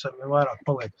daudz un viņas arvien vairāk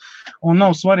paliek. Un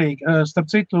nav svarīgi.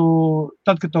 Starp citu,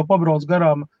 tad, kad to pabrauc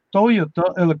garām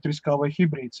Toyota elektriskā vai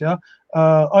hibrīds, ja,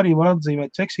 arī var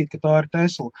atzīmēt seksīt, ka tā ir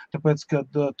Tesla, tāpēc,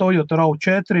 kad Toyota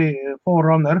RAV4,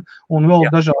 4Runner un vēl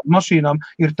dažādi mašīnām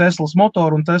ir Teslas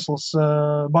motori un Teslas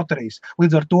baterijas.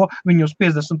 Līdz ar to viņi uz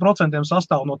 50%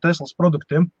 sastāv no Teslas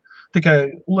produktiem.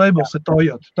 Tikai labels ir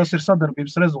Toyota. Tas ir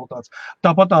sadarbības rezultāts.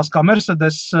 Tāpatās kā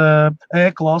Mercedes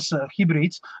E-klase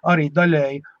hibrīds arī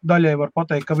daļēji var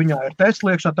pateikt, ka viņā ir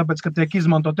Tesla iekšā, tāpēc, ka tiek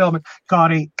izmantot elementi, kā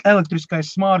arī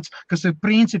elektriskais smarts, kas ir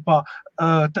principā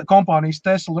kompānijas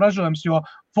Tesla ražojums, jo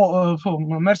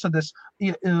Mercedes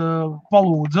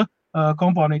palūdza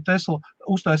kompānija Tesla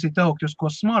uztaisīt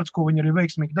elektriskos smarts, ko viņi arī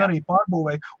veiksmīgi darīja,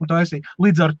 pārbūvēja un taisīja.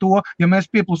 Līdz ar to, ja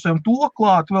mēs pieplusējam to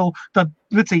klāt vēl, tad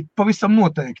vecīt pavisam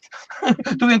noteikti.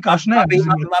 Tu vienkārši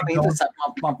neapzini.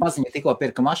 Man paziņa tikko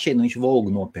pirka mašīnu, viņš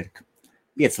Volgu nopirka.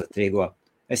 5-litrīgo.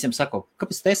 Es jums saku,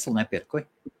 kāpēc Tesla nepirku?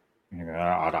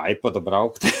 Ar iPodu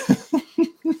braukt.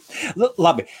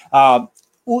 Labi.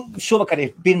 Šovakar ir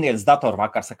pirmdienas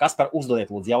datorvakars. Kaspar, uzdodiet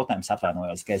lūdzu jautājumus,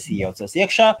 atvainojos, ka es iejaucos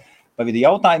iekšā. Pa vidu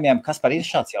jautājumiem, Kaspar, ir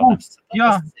šāds jautājums?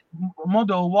 Jā,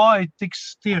 Model Y tiks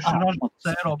tieši ražots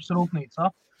Eiropas rūpnīcā.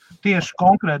 Tieši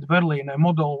konkrēti Berlīnē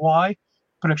Model Y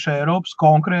priekšē Eiropas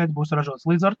konkrēti būs ražots.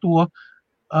 Līdz ar to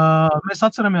mēs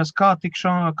atceramies, kā tik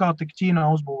Ķīnā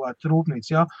uzbūvēta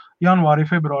rūpnīca. Ja? Janvārī,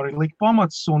 februārī lika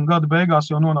pamats un gada beigās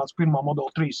jau nonāca pirmā Model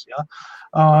 3. Ja?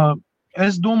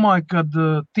 Es domāju, ka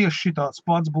tieši šitāds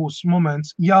pats būs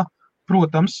moments, ja,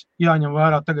 protams, jāņem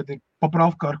vērā, tagad ir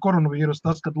papravka ar koronavīrus,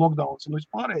 tas, kad lockdowns un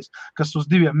vispārējais, kas uz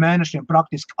 2 mēnešiem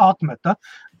praktiski atmeta,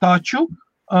 taču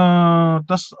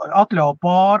tas atļauj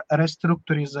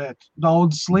pārrestrukturizēt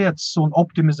daudzas lietas un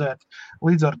optimizēt.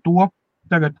 Līdz ar to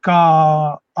tagad, kā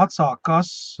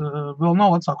atsākās, vēl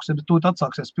nav atsākusies, bet tūlīt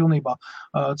atsāksies pilnībā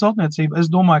celtniecība,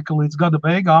 es domāju, ka līdz gada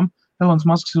beigām Elons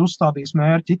Musks ir uzstādījis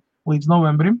mērķi līdz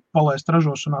novembrim palaist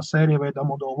ražošanā sērijaveidā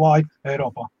Model Y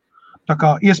Eiropā. Tā kā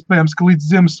iespējams, ka līdz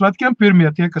Ziemassvētkiem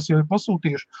pirmie tie, kas jau ir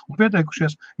pasūtījuši un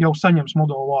pieteikušies, jau saņems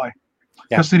Model Y.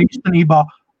 Jā. Kas ir īstenībā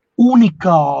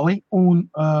unikāli un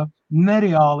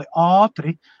nereāli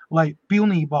ātri, lai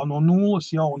pilnībā no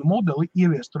nulles jaunu modeli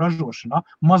ieviestu ražošanā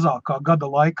mazākā gada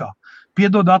laikā.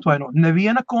 Piedod atvainot,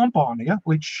 neviena kompānija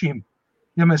līdz šim,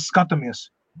 ja mēs skatāmies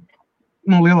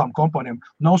no lielām kompānijām,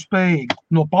 nav spējīga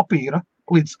no papīra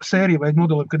līdz sērijaveidu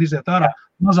modelim, kad iziet ārā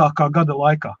mazākā gada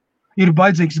laikā. Ir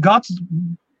vajadzīgs gads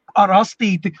ar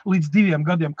astīti līdz 2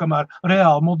 gadiem, kamēr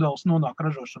reāli modelis nonāk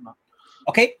ražošanā.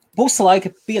 Ok,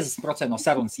 puslaika 50% no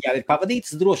sarunas jau ir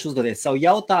pavadītas. Droši uzdodiet savu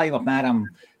jautājumu apmēram.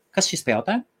 Kas šis pie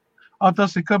jautājuma?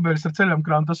 Tas ir kabeļs ar ceļam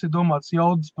krānu, tas ir domāts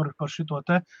jaudas par šito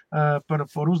te,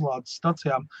 par uzlādes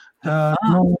stacijām.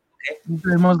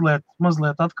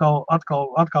 Mazliet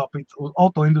atkāpīt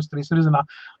autoindustrijas virzienā.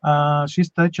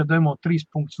 Šis teča demo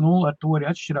 3.0 ar to arī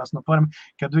atšķirās no param,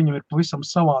 kad viņam ir pavisam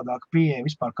savādāk pieeja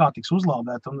vispār kā tiks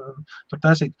uzlādēt un tur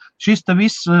taisīt. Šis te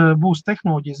viss būs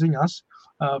tehnoloģija ziņās,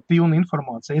 pilna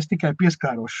informācija. Es tikai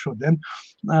pieskāros šodien,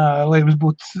 lai jums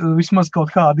būtu vismaz kaut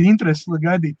kāda interese, lai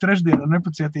gaidīt trešdienu ar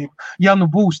nepacietību. Ja nu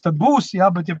būs, tad būs, jā,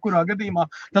 bet jebkurā gadījumā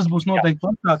tas būs noteikti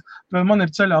plašāk. Man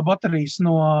ir ceļā baterijas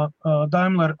no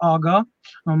Daimler AG,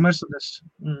 no Mercedes,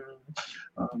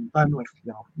 Daimler,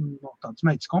 jā, no tādas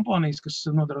meitas kompānijas, kas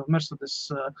nodara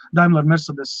Daimler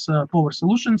Mercedes Power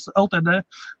Solutions LTD,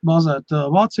 bāzēt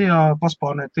Vācijā,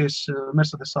 paspārnēties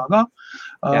Mercedes AG.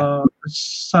 Es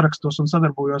sarakstos un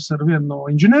sadarbojos ar vienu no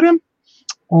inženieriem,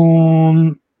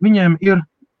 un viņiem ir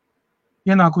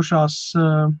ienākušās,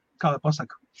 kā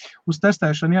pasaka, uz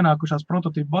testēšanu ienākušās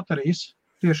prototīpu baterijas,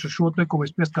 tieši ar šo te, ko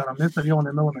mēs pieskārāmies ar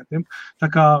jauniem elementiem. Tā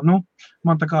kā,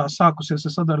 man tā kā sākusies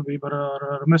sadarbība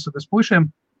ar Mercedes puišiem,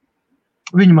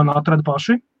 viņi man atrada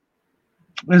paši.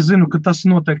 Es zinu, ka tas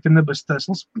noteikti ir ne bez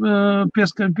Teslas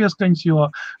pieskaņas, jo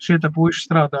šie te puiši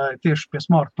strādāja tieši pie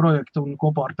Smart projekta un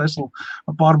kopā ar Teslu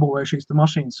pārbūvēja šīs te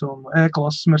mašīnas un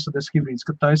E-klases Mercedes hibrīds,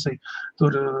 kad taisīja.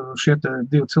 Tur šie te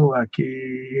 2 cilvēki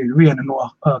ir vieni no,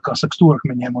 kā saka,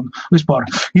 stūrakmeņiem un vispār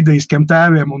idejiskiem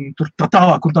tēviem un tur tā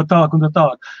tālāk un tā tālāk un tā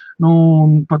tālāk.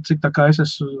 Un pat cik tā kā es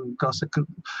esmu, kā saka,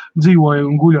 dzīvoju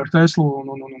un guļu ar Teslu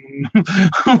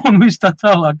un viss tā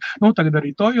tālāk. Tagad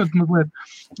arī Toyota mazliet,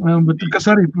 bet kas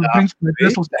arī, principā,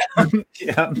 Teslas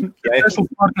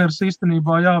partneris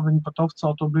īstenībā, jā, viņi pat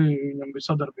oficiāli to bija, viņam bija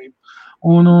sadarbība.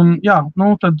 Un jā,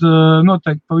 tad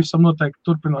noteikti, pavisam noteikti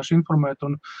turpināšu informēt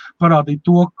un parādīt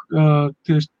to,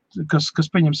 kas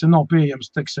pieņemsim, nav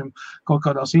pieejams, teiksim, kaut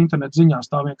kādās internet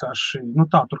ziņās, tā vienkārši,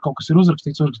 tā, tur kaut kas ir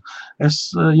uzrakstīts.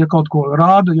 Es, ja kaut ko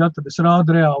rādu, ja, tad es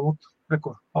rādu reālu,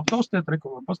 aptaustiet,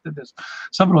 pastieties,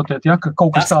 saprotiet, ja, ka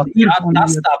kaut kas tāds ir.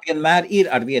 Tas tā vienmēr ir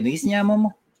ar vienu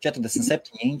izņēmumu,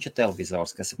 47 inču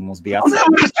televizors, kas mums bija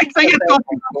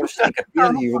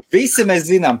visi mēs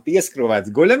zinām,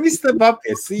 pieskrūvēts guļamistabā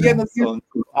pie sienas un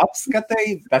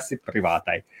apskatēji, tas ir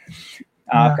privātai.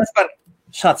 Kas par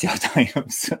šāds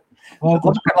jautājums?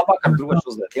 Labāk droši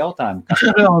uzdēt jautājumu.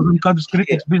 Kādus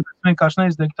kritikas biznesa vienkārši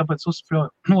neizdēļ, tāpēc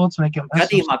uzspļoju locniekiem.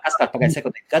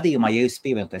 Gadījumā, ja jūs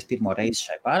pievienoties pirmo reizi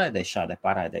šādai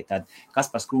pārraidei, tad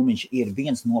Kaspars Krūmiņš ir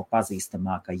viens no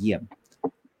pazīstamākajiem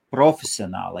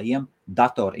profesionālajiem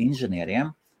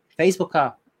datorinženieriem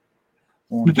Facebookā.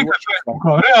 Ne tikai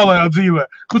Facebookā, reālajā dzīvē.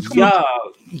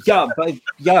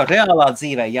 Jā, reālā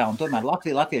dzīvē, jā, un tomēr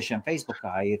latviešiem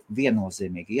Facebookā ir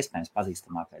viennozīmīgi iespējams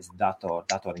pazīstamākais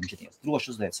datorinženieris. Droši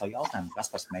uzdēt savu jautājumu,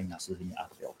 Kaspars mēģinās uz viņu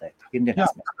atbildēt.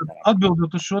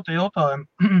 Atbildot uz šo te jautājumu,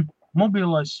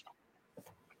 mobilais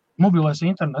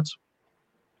internets,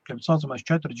 kā saucamais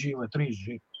 4G vai 3G,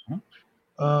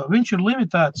 viņš ir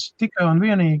limitēts tikai un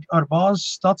vienīgi ar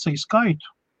bāzes staciju skaitu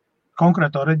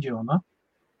konkrētā reģionā.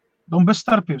 Un bez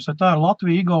starpības, vai tā ir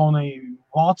Latvija, Igaunija,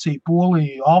 Vācija,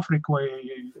 Polija, Āfrika vai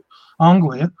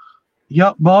Anglija.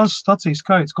 Ja bāzes staciju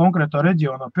skaits konkrētā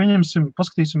reģionā, pieņemsim,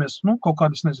 paskatīsimies, kaut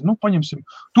kādas, paņemsim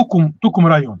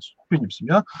Tukuma rajons, pieņemsim,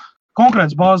 ja?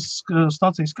 Konkrēts bāzes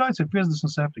staciju skaits ir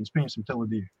 57, pieņemsim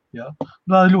Tele2, ja?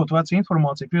 Tā ir ļoti veca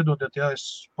informācija, piedodiet, ja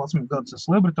es 11 gadus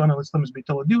esmu Lielbritānijā, līdz tam es biju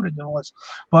Tele2 reģionālais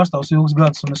pārstāvs ilgus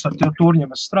gadus, un es ar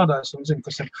Torņiem esmu strādājis, un zinu,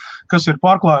 kas ir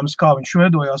pārklājums, kā viņš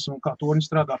veidojās un kā Torņi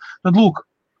strādā. Tad lūk,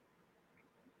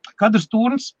 katrs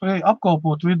turns spēja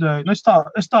apkalpot vidēji. Es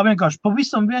tā vienkārši,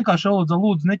 pavisam vienkārši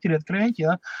lūdzu neķeriet krēķi,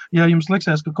 ja jums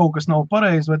liksies, ka kaut kas nav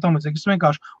pareizi vai tam līdzīgi. Es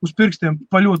vienkārši uz pirkstiem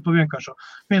paļot pa vienkāršo.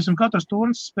 Piemēram, katrs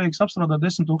turns spējīgs apstrādāt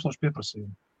 10 000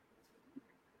 pieprasījumu.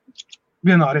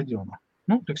 Vienā reģionā.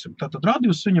 Tātad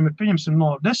radius viņam ir, pieņemsim,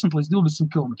 no 10 līdz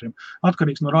 20 km.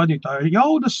 Atkarīgs no rādītāja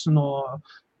jaudas, no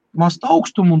masta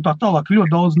augstumu un tā tālāk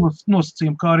ļoti daudz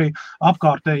nosacījumu, kā arī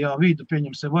apkārtējā vīda,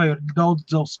 pieņemsim, vai ir daudz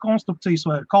dzelzs konstrukcijas,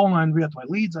 vai ir kalnaina vieta, vai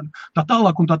līdzeni, tā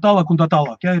tālāk un tā tālāk un tā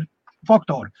tālāk. Ja ir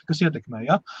faktori, kas ietekmē,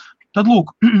 ja. Tad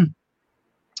lūk,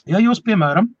 ja jūs,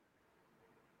 piemēram,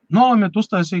 nolemiet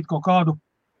uztaisīt kaut kādu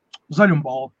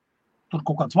zaļumbalvu, tur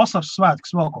kaut kāds vasaras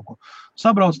svētks, vēl kaut ko.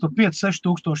 Sabrauc tur 5-6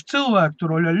 tūkstoši cilvēku,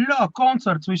 tur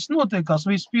koncerts, viss notiekās,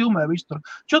 viss filmē, viss tur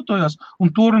čatojās,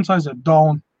 un turns aiziet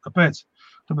down. Kāpēc?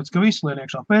 Tāpēc, ka visi lien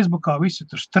iekšā Facebookā, visi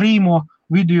tur strīmo,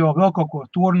 video, vēl kaut ko,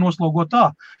 to noslogo tā,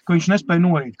 ka viņš nespēja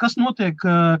norīt. Kas notiek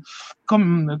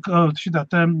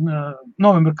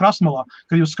novembra krasmalā,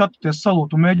 kad jūs skatāties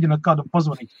salūt un mēģināt kādam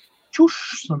pazvanīt?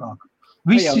 Čušs sanāk.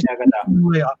 Visi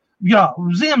jā,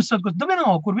 Ziemassvētkos,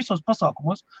 vienalga, kur visos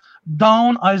pasākumos,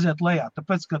 down aiziet lejā,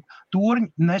 tāpēc, ka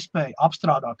torņi nespēja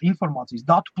apstrādāt informācijas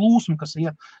datu plūsmu, kas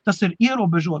iet. Tas ir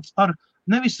ierobežots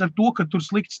nevis ar to, ka tur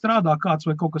slikti strādā kāds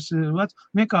vai kaut kas vec,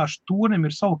 vienkārši tornim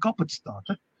ir sava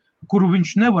kapacitāte, kuru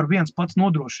viņš nevar viens pats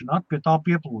nodrošināt pie tā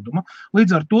pieplūduma.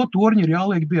 Līdz ar to torņi ir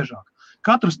jāliek biežāk.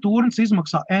 Katrs tornis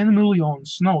izmaksā N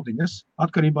miljonus naudiņas,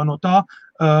 atkarībā no tā,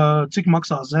 cik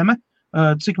maksā zeme,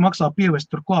 cik maksā pievest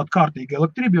tur klāt kārtīgi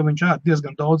elektrību, jo viņš ēd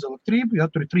diezgan daudz elektrību, ja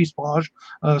tur ir 3 pāžu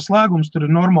slēgums, tur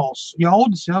ir normāls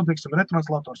jaudas, ja, teiksim,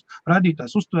 retranslators,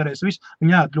 radītājs, uztvērējs, viss,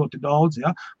 viņi ēd ļoti daudz,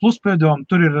 ja. Plus pēdējām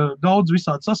tur ir daudz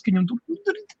visādi saskaņu, un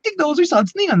tur ir tik daudz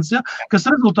visādas nianses, ja, kas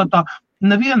rezultātā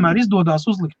nevienmēr izdodās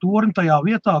uzlikt torni tajā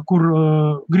vietā, kur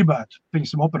gribētu,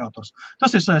 piemēram, operators.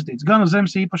 Tas ir saistīts gan ar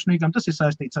zemes īpašniekam, tas ir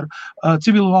saistīts ar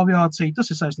civilo aviāciju,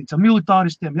 tas ir saistīts ar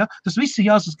militāristiem, ja? Tas viss ir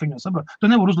jāsaskaņo, saprot. Tu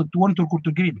nevar uzlikt torni tur, kur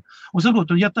tu gribi. Un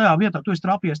saprot, ja tajā vietā tu esi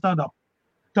trāpījies tādā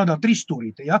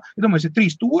trīsstūrīte, ja? Ja domājies, ir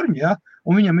 3 torņi, ja?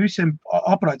 Un viņam visiem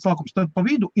apraides lakums, tad pa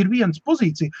vidu ir viens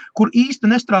pozīcija, kur īsti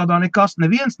nestrādā nekas,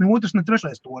 neviens, ne otrs, ne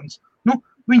trešais tornis.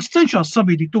 Viņas cenšas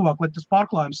sabīdīt tuvāk, lai tas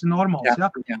pārklājums ir normāls, ja?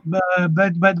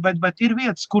 Bet ir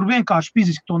vietas, kur vienkārši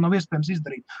fiziski to nav iespējams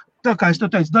izdarīt. Tā kā es te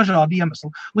teicu, dažādi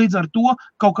iemesli. Līdz ar to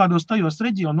kaut kādos tajos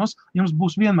reģionos jums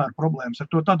būs vienmēr problēmas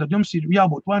ar to. Tātad jums ir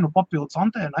jābūt vai nu papildus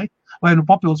antēnai, vai nu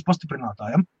papildus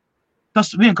pastiprinātājam.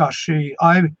 Tas vienkārši,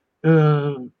 Aivi,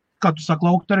 kā tu saki,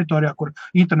 lauku teritorijā, kur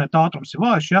interneta ātrums ir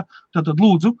vājš, ja? Tad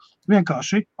lūdzu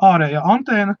vienkārši ārējā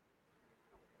antēna,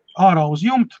 ārā uz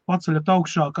jumtu, paceļat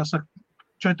augšā, kā saka,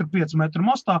 4-5 metru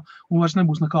mastā, un vairs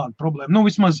nebūs nekāda problēma.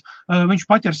 Vismaz viņš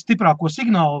paķers stiprāko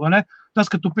signālu, vai ne? Tas,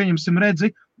 ka tu, pieņemsim, redzi,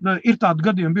 ir tādi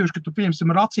gadījumi bijuši, ka tu, pieņemsim,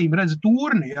 ar acīm redzi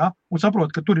turni, ja? Un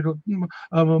saproti, ka tur ir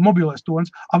mobilais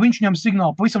tornis, viņš ņem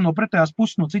signālu pavisam no pretējās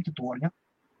puses no cita torņa.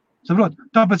 Saprot?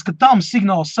 Tāpēc, ka tam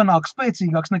signāls sanāk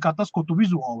spēcīgāks nekā tas, ko tu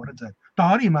vizuāli redzēt. Tā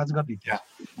arī mēdz gadīties.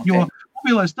 Okay. Jo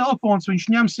mobilais telefons, viņš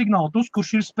ņem signālu tus,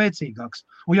 kurš ir spēcīgāks.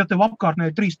 Un ja tev apkārtnē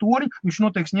ir 3 torņi, viņš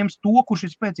noteikti ņems to, kurš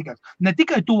ir spēcīgāks. Ne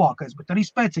tikai tuvākais, bet arī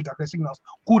spēcīgākais signāls,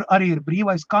 kur arī ir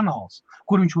brīvais kanāls,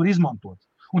 kur viņš var izmantot.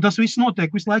 Un tas viss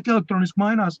notiek, visu laiku elektroniski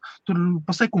mainās, tur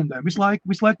pa sekundēm, visu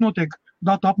laiku notiek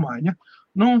datu apmaiņa.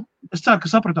 Es ceru, ka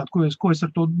sapratāt, ko es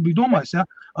ar to biju domājis. Ja?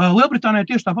 Lielbritānijā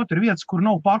tieši tāpat ir vietas, kur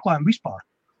nav pārklājuma vispār.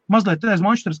 Mazliet aiz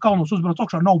Manchesteras kalnos uzbrauc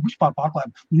augšā, nav vispār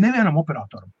pārklājuma nevienam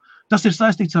operatoram. Tas ir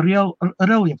saistīts ar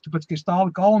reliefu, tāpēc, ka ir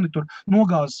stāvi kalni, tur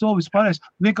nogāzes, vēl vispārējais,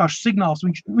 vienkārši signāls,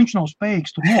 viņš nav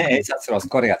spējīgs tur nogāzt. Es atceros,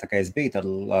 Korejā, tā kā es biju, tad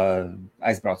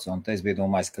aizbraucu, un es biju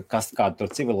domājis, ka kāda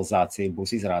tur civilizācija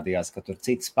būs izrādījās, ka tur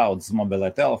citas paudzes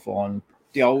mobilē telefonu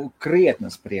jau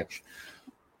krietnes priekš.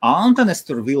 Antenes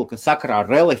tur vilka sakarā ar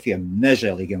reliefiem,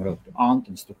 nežēlīgiem reliefiem.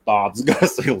 Antenes tur tādas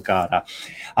garas vilka ārā.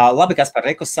 Labi, Kaspar,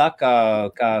 Reku saka,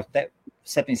 ka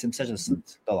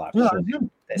 $760. Jā,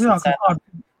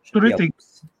 tur ir tik,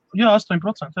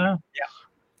 8%, jā.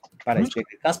 Pareizi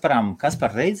piekrīt.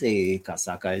 Kaspar Reidzi, kā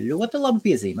saka, ļoti laba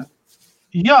piezīme.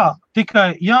 Jā,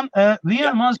 tikai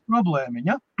viena maza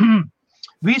problēmiņa.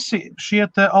 visi šie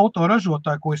te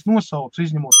autoražotāji, ko es nosaucu,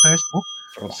 izņemot Teslu,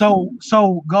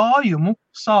 savu gājumu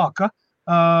sāka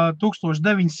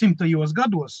 1900.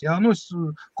 gados, ja?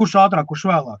 Kurš ātrāk, kurš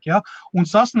vēlāk, ja? Un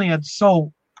sasniedz savu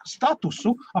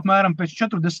statusu apmēram pēc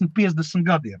 40-50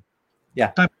 gadiem.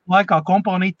 Tā laikā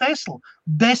kompānija Tesla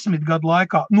 10 gadu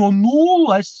laikā no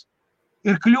nulles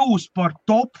ir kļūst par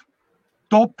top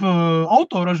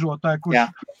autoražotāju,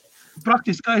 kurš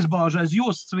praktiski aizbāž aiz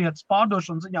jostas vietas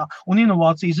pārdošanas ziņā un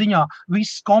inovāciju ziņā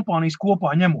visas kompānijas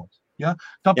kopā ņemot. Ja?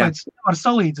 Tāpēc nevar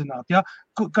salīdzināt, ja?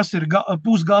 Kas ir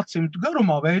pusgadsimtu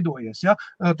garumā veidojies. Ja?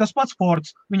 Tas pats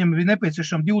Fords, viņam ir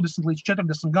nepieciešami 20 līdz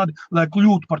 40 gadi, lai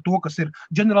kļūtu par to, kas ir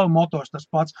General Motors, tas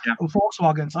pats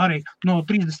Volkswagens arī no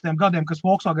 30 gadiem, kas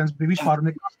Volkswagens bija vispār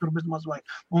nekas tur bez maz vai.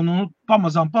 Un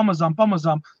pamazām,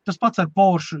 tas pats ar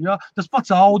Porsche, ja? Tas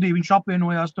pats Audi, viņš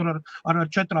apvienojās tur ar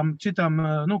 4 citām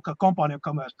kompānijām,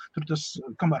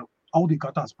 kamēr Audi kā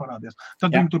tāds parādījās.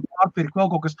 Tad viņi tur pārpirka vēl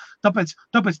kaut kas.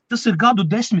 Tāpēc tas ir gadu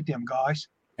desmitiem gājis.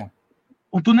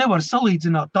 Un tu nevari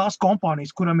salīdzināt tās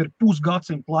kompānijas, kuram ir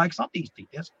pusgadsimta laiks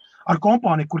attīstīties, ar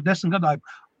kompāniju, kur 10 gadā ir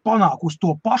panākusi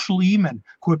to pašu līmeni,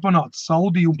 ko ir panācis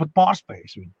Audi un pat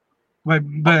pārspējis viņu. Vai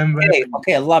BMW.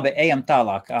 Okay, labi, ejam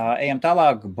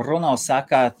tālāk. Bruno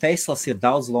saka, Teslas ir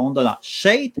daudz Londonā.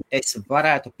 Šeit es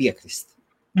varētu piekrist.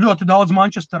 Ļoti daudz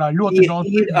Manchesterā, daudz.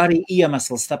 Ir arī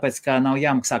iemesls, tāpēc, ka nav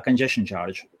jāmaksā congestion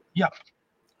charge. Jā.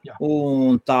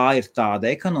 Un tā ir tāda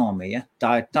ekonomija.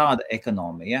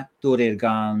 Tur ir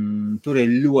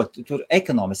ļoti,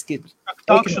 ekonomiski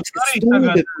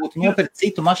stūri būtu nopirkt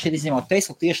citu mašīnu, izņemot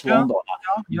Teslu tieši Londonā.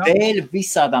 Dēļ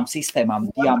visādām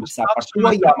sistēmām jāmaksā par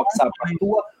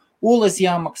to. Ules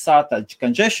jāmaksā, tad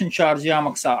congestion charge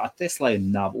jāmaksā, Teslai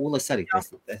nav, Ules arī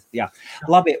Tesla. Jā.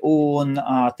 Labi, un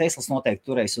Teslas noteikti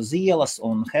turēs uz ielas,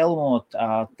 un Helmut,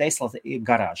 Tesla ir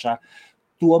garāžā.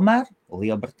 Tomēr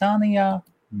Lielbritānijā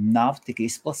nav tik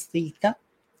izplatīta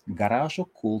garāžu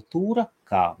kultūra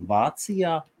kā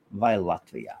Vācijā vai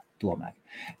Latvijā. Tomēr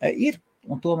ir,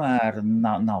 un tomēr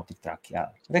nav tik traki.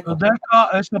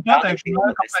 Es pateikšu,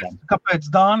 kāpēc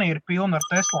Dānija ir pilna ar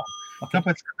Teslām.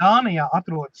 Tāpēc, ka Dānijā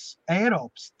atrodas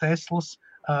Eiropas Teslas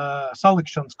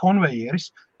salikšanas konvejeris,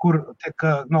 kur tiek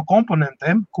no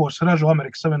komponentiem, ko ražo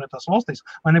Amerikas Savienotās valstīs,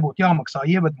 lai nebūtu jāmaksā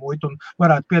ievedmuitu un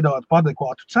varētu piedāvāt par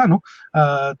adekvātu cenu,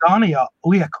 Dānijā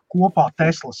liek kopā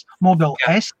Teslas Model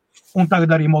S un tagad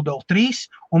arī Model 3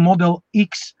 un Model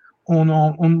X. Un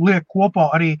liek kopā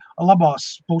arī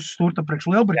labās puses tur, priekš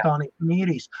Lielbritānija un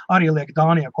Īrijas arī liek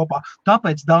Dānijā kopā.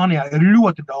 Tāpēc Dānijā ir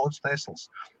ļoti daudz Teslas.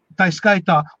 Tā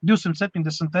skaitā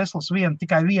 270 Teslas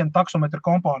tikai viena taksometra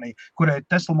kompānija, kurai ir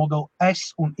Tesla Model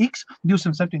S un X,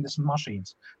 270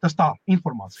 mašīnas. Tas tā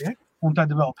informācija. Un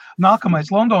tad vēl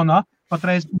nākamais Londonā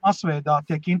patreiz masveidā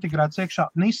tiek integrēts iekšā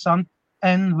Nissan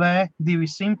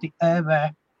NV200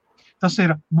 EV. Tas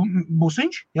ir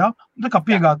busiņš, ja? Tā kā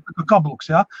piegāda kabluks,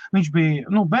 ja? Viņš bija,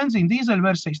 benzīna, dīzeļa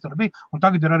versijas tur bija, un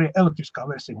tagad ir arī elektriskā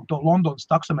versija, un to Londonas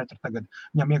taksometru tagad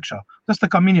ņem iekšā. Tas tā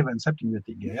kā minivan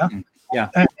 7-vietīgie, ja?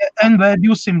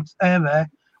 NV200 EV,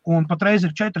 un patreiz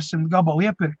ir 400 gabali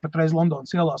iepirkt, patreiz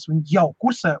Londonas ielās viņi jau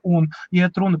kursē, un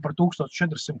iet runa par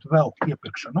 1400 vēl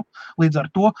iepirkšanu. Līdz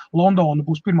ar to Londona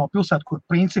būs pirmā pilsēta, kur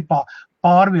principā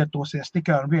pārvietosies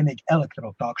tikai un vienīgi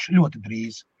elektrotākši ļoti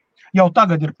drīz. Jau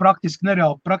tagad ir praktiski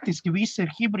nereāli, praktiski visi ir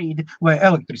hibrīdi vai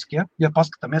elektriskie, ja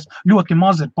paskatāmies. Ļoti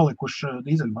maz ir palikuši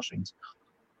dīzeļmašīnas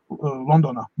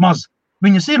Londonā. Maz.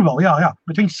 Viņas ir vēl, jā,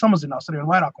 bet viņas samazinās arī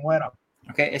vairāk un vairāk.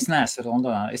 Okay, es neesmu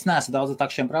Londonā. Es neesmu daudz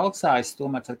takšiem brauksājis,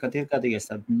 tomēr, kad ir gadījies,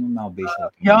 tad nav bijuši.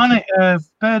 Jāni,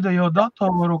 pēdējo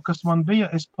datoru, kas man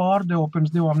bija, es pārdevu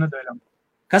pirms 2 nedēļām.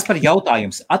 Kas par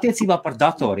jautājums? Attiecībā par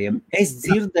datoriem. Es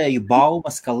dzirdēju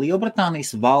baumas, ka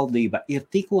Lielbritānijas valdība ir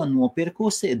tikko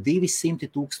nopirkusi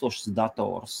 200,000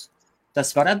 datorus.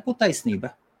 Tas varētu būt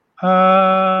taisnība?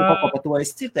 Par to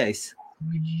es dzirdējis.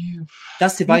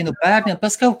 Tas ir vai nu bērniem,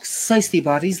 tas kaut kas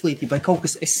saistībā ar izglītību vai kaut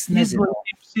kas, es nezinu.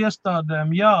 Izglītības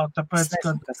iestādēm, jā, tāpēc,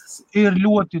 ka ir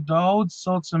ļoti daudz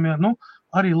saucamie,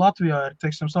 arī Latvijā ir,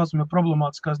 teiksim, saucamie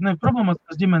problemātiskās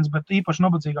ģimenes, bet īpaši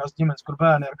nabadzīgās ģimenes, kur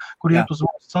bērni ir, kur iet uz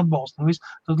valsts atbalstu un viss.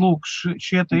 Tad, lūk,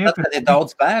 šie te iepirkumi. Tad, kad ir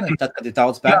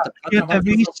daudz bērni, šie te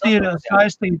visi ir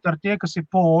saistīti ar tie, kas ir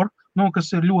poor,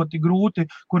 kas ir ļoti grūti,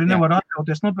 kuri nevar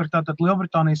atļauties nopirkt. Tātad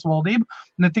Lielbritānijas valdība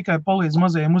ne tikai palīdz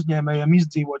mazajiem uzņēmējiem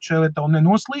izdzīvot šajā lietā un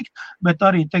nenoslīgt, bet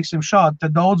arī, teiksim, šādi te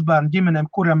daudz bērnu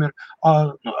ģimenēm, kuriem ir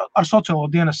ar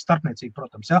sociālo dienas starpniecību,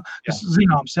 protams, kas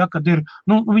zināms, kad ir,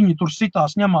 viņi tur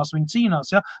sitās, ņemās, viņi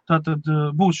cīnās, tātad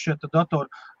būs šie te datori.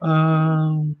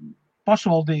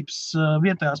 pašvaldības,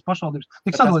 vietējās pašvaldības.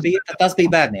 Tas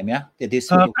bija bērniem, ja?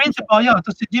 Principā, jā,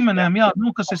 tas ir ģimenēm, jā,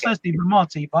 kas ir saistība ar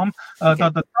mācībām.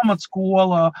 Tātad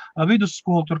pamatskola,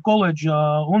 vidusskola, tur koledža,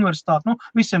 universitāte,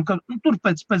 visiem, tur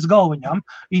pēc galviņām,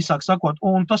 īsāk sakot.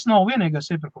 Un tas nav vienīgais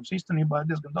iepirkums, īstenībā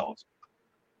ir diezgan daudz.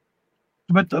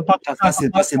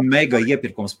 Tas ir mega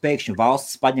iepirkums. Pēkšņi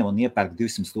valsts paņem un iepērk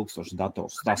 200,000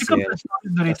 dators. Tāpēc,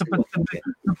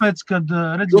 kad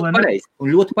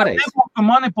ļoti pareizi. Nebūtu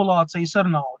manipulācijas ar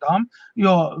naudām,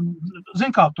 jo,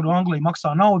 zin kā, tur Anglija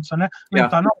maksā naudas, ne? Jā,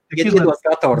 iedos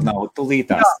datoru naudu, tu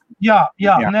lītās. Jā,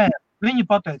 nē. Viņi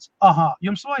pateica,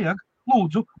 jums vajag,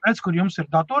 lūdzu, redz, kur jums ir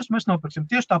dators, mēs nopirksim.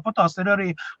 Tieši tāpat tās ir arī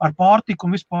ar pārtiku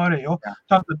un vispārējo.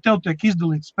 Tātad tev tiek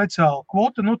izdalīta speciāla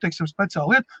kvota, speciāla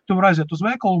lieta, tu var aiziet uz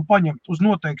veikalu un paņemt uz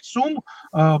noteiktu summu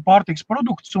pārtikas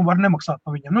produktus un var nemaksāt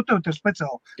par viņiem. Tev ir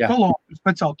speciāli koloni,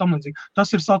 speciāli tam līdzīgi.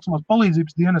 Tas ir saucamās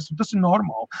palīdzības dienas, un tas ir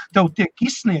normāli. Tev tiek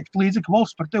izsniegt līdzīgi,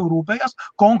 valsts par tevi rūpējās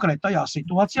konkrēti tajā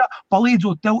situācijā,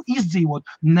 palīdzot tev izdzīvot,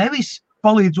 nevis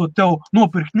palīdzot tev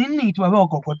nopirkt ninnīt vai vēl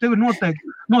kaut ko. Tev ir noteikti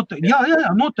produkti.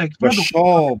 Bez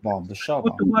šaubām.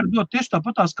 Tu vari dot tieši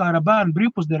tāpatās, kā ar bērnu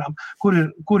brīvpusdienām,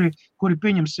 kuri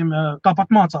pieņemsim, tāpat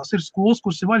mācās, ir skolas,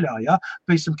 kuras ir vaļā, ja?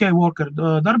 Piemēram, K-worker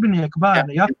darbinieki,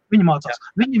 bērni, ja? Viņi mācās.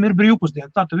 Viņiem ir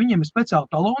brīvpusdiena, tātad viņiem ir speciāli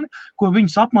taloni, ko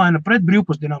viņus apmaina pret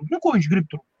brīvpusdienām. Ko viņš grib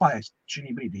tur paēst šī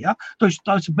brīdī, ja? Tas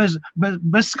ir bez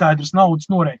skaidras naudas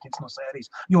norēķins no sērijas,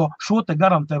 jo šo te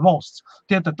garantē valsts.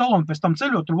 Tie taloni pēc tam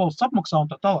ceļot, tur valsts apmaksā un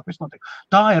tā tālāk viss notiek.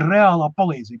 Tā ir reālā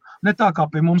palīdzība. Ne tā kā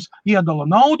pie mums iedala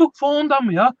naudu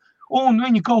fondam, ja, un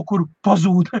viņi kaut kur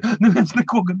pazūd. Neviens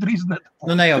neko gandrīz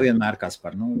nedara. Ne jau vienmēr,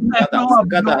 Kaspar.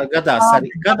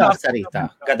 Gadās arī tā.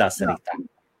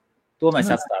 To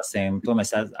mēs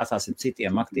atstāsim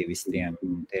citiem aktīvistiem,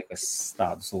 tie, kas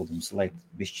tādus lūdumus liek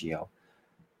bišķi jau.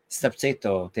 Starp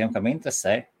citu, tiem, kam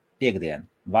interesē, piekdien,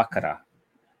 vakarā.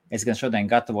 Es gan šodien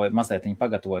mazliet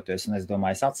pagatavojoties, un es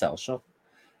domāju, es atcelšu.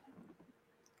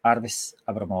 Arvis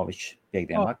Abramovičs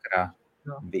piekdien vakarā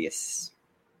viesis.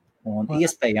 Un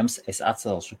iespējams, es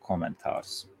atcelšu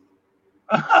komentārus.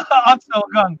 Atcel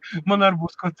gan, man arī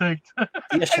būs ko teikt.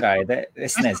 Tiešraide,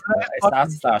 es nezinu, es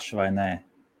atstāšu vai nē.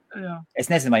 Jā.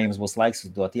 Es nezinu, vai jums būs laiks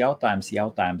uzdot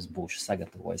jautājums būšu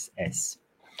sagatavojis es.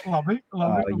 Labi.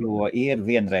 Jo ir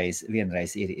vienreiz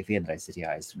ir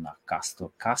jāizrunā, kas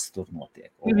tur notiek.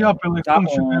 Ir jāpieliek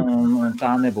un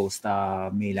tā nebūs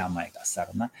tā mīļā maigā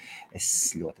saruna.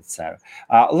 Es ļoti ceru.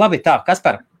 Labi, tā,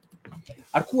 Kaspar,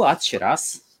 ar ko atšķirās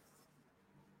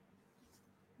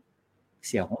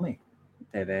Xiaomi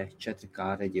TV 4K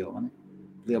reģioni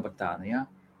Lielbritānijā,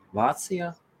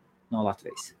 Vācijā no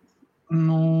Latvijas?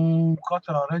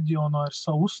 Katrā reģionā ir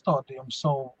savu uzstādījumu,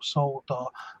 savu tā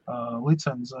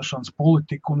licencēšanas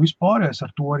politiku un vispārējais,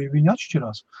 ar to arī viņi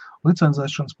atšķirās.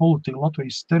 Licencēšanas politika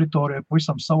Latvijas teritorijā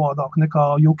pavisam savādāk nekā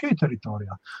UK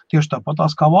teritorijā. Tieši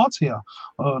tāpatās kā Vācijā.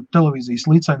 Televīzijas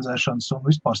licencēšanas un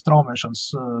vispār straumēšanas,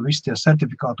 visi tie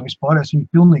certifikāti un vispārējais, viņi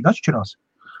pilnīgi atšķirās.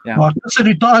 Tas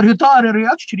arī tā arī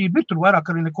atšķirība ir, tur vairāk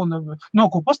arī neko nav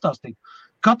ko pastāstīt.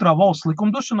 Katrā valsts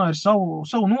likumdošanā ir savu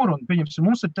norunu. Pieņemsim,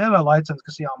 mums ir TV licences,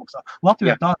 kas jāmaksā.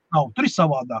 Latvijā tā nav. Tur ir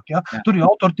savādāk, ja? Tur ir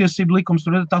autortiesība likums.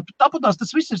 Tāpatās tas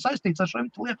viss ir saistīts ar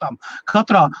šiem lietām.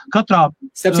 Katrā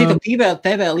Starp citu,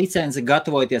 TV licence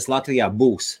gatavojoties Latvijā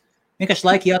būs. Vienkārši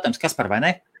laika jautājums, Kaspar, vai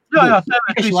ne? Jā,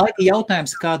 Vienkārši laika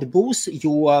jautājums, kāda būs,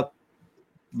 jo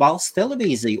valsts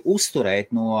televīziju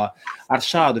uzturēt ar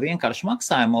šādu vienkāršu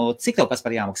maksājumu, cik tev,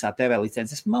 Kaspar, jāmaksā TV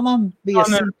licences? Man bija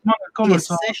 6 kaut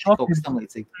kas tam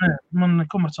līdzīgi. Nē, man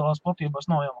komerciālās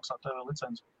platībās nav jāmaksā TV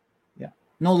licences. Jā.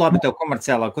 Labi, tev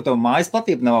komerciālā, ko tev mājas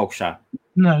platība nav augšā?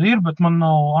 Nē, ir, bet man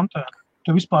nav antēna.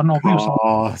 Tev vispār nav bijusi.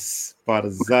 Par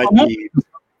zaļību.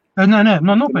 Nē,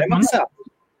 nopietni.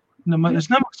 Es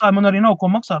nemaksāju, man arī nav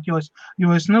ko maksāt, jo es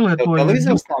nelietoju. Tev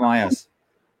televizors nav mājās?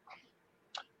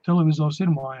 Televizors ir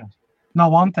mājās.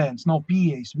 Nav antēnas, nav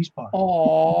pieejas vispār.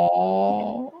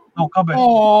 Nav kabeļi.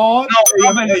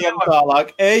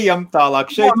 Ejam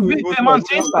tālāk. Šeit pie manis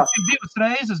inspekcija 2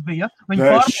 reizes bija.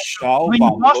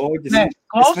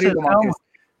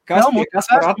 Kas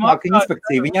par atnāk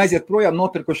inspekciju? Viņi aiziet projām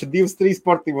nopirkuši 2-3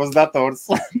 sportīvos dators.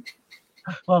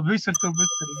 Labi, viss ir tev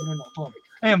bezcerīgi runāt. Labi,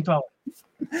 ejam tālāk.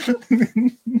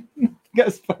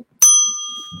 Kas par?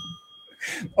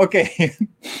 Ok,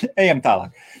 ejam tālāk.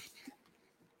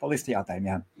 Palīdz jautājumu,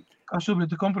 jā. Kā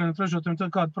šobrīd komponentu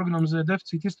ražotājiem kādu prognozēja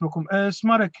deficīta iztrūkumu.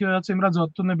 Marek, acīm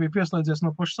redzot, tu nebija pieslēdzies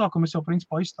no paša sākuma, es jau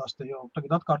principā izstāstīju, jau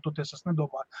tagad atkārtoties, es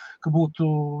nedomāju, ka būtu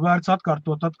vērts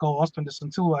atkārtot atkal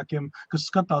 80 cilvēkiem, kas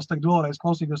skatās tagad vēlreiz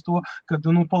klausīties to, ka,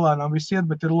 palēnām viss iet,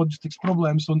 bet ir loģistikas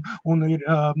problēmas un ir,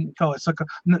 kā lai saka,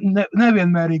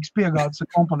 nevienmērīgas piegādes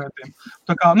komponentiem.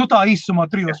 Tā kā, tā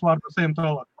īsumā 3 vārdos ejam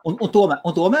tālāk. Un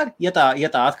tomēr, ja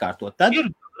tā atkārtot, tad...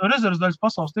 Ir rezerves daļas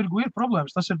pasaules tirgu ir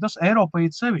problēmas. Tas ir tas Eiropā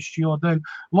iet sevišķi, jo dēļ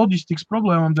loģistikas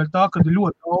problēmām, dēļ tā, ka ir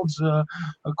ļoti daudz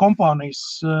kompānijas,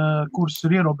 kuras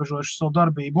ir ierobežojušas savu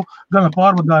darbību, gan ar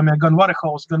pārvadājumiem, gan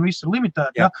warehouse, gan viss ir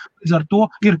limitēti. Ja? Līdz ar to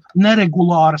ir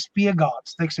neregulāras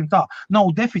piegādes, teiksim tā.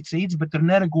 Nav deficīts, bet ir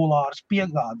neregulāras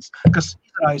piegādes, kas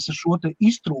izraisa šo te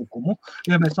iztrūkumu.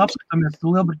 Ja mēs apskatāmies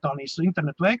Lielbritānijas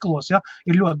internetu veikalos, ja,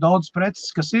 ir ļoti daudz preces,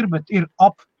 kas ir, bet ir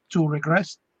up to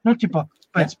regress.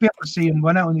 Pēc pieprasījuma,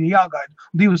 vai ne, un ir jāgaida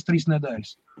 2-3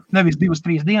 nedēļas. Nevis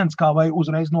 2-3 dienas, kā vai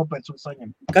uzreiz nopēc un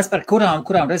saņem. Kas par kurām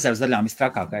rezerves daļām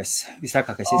visstrakākais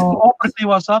izskatās?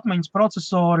 Operatīvās atmiņas,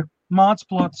 procesori,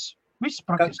 mācplats, viss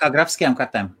praktiski. Kā grafiskajām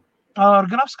kartēm? Ar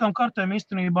grafiskām kartēm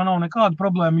īstenībā nav nekāda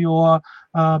problēma, jo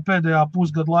pēdējā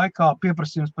pusgada laikā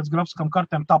pieprasījums pēc grafiskām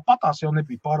kartēm tāpatās jau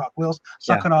nebija pārāk liels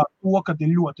sakarā ar to, kad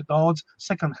ir ļoti daudz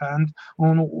second hand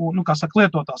un kā saka,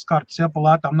 lietotās kartes, ja, pa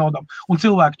lētām naudām. Un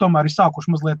cilvēki tomēr ir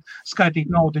sākuši mazliet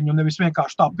skaitīt naudiņu, nevis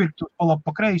vienkārši tā pirkt pa labi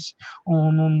pa kreisi.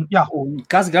 Un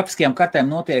kas grafiskajām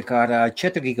kartēm notiek ar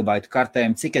 4 GB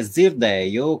kartēm? Cik es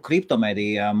dzirdēju,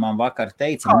 kriptomedija man vakar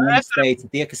teica, mums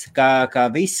teica tie, kas kā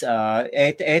viss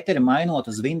ēteri mainot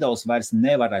uz Windows vairs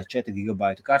nevar ar 4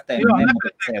 GB kartēm.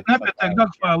 Nepietiek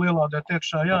dagfailu ielādēt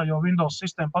iekšā, jā, jo Windows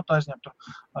sistēma pat aizņem tur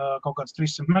kaut kāds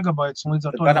 300 megabaitus. Un līdz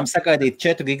ar to varam sagaidīt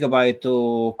 4 GB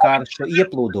karšu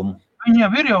ieplūdumu.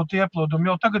 Viņiem ir jau tie ieplūdumi,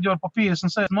 jau tagad jau pa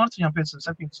 50 marciņām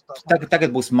 570. Tagad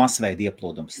būs masveida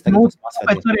ieplūdums.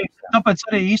 Tāpēc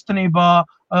arī īstenībā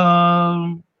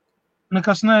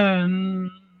nekas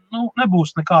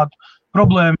nebūs nekādu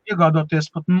problēmu iegādoties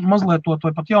pat mazlietot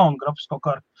vai pat jaunu grafisko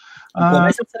kartu. Ko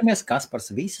mēs atceramies,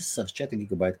 Kaspars visas 4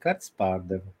 GB kartas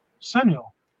pārdeva? Sen jau.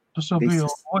 Tas jau bija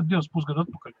 2,5 gadu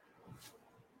atpakaļ.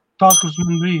 Tās, kuras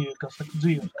man bija, kas saka,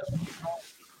 dzīves,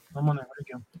 no maniem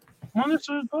rīkiem. Man ir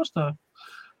pārstāja.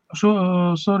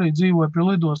 Dzīvoja pie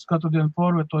lidosts, katru dienu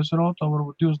pārvietojas ar auto,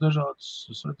 varbūt 2 dažādas,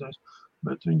 es redzēju,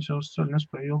 bet viņas jau uz ceļu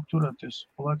nespēja ilgi turēties,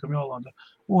 pa laikam jālādē.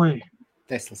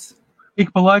 Teslas. Ik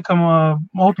pa laikam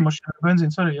automašīna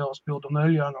benzīns arī jāuzpilda un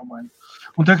eļļa jānomaina.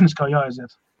 Un tehniskā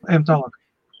jāaiziet. Ejam tālāk.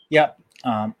 Jā,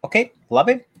 ok,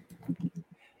 labi.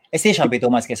 Es tiešām biju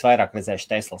domājis, ka es vairāk redzēšu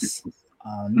Teslas.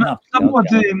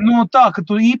 Tā, ka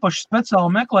tu īpaši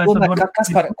speciāli meklē.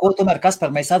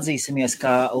 Kaspar, mēs atzīsimies,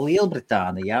 ka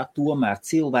Lielbritānijā tomēr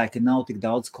cilvēki nav tik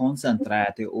daudz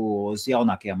koncentrēti uz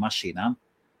jaunākajām mašīnām.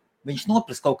 Viņš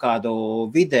noprast kaut kādu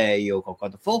vidēju, kaut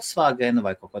kādu Volkswagen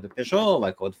vai kaut kādu Peugeot vai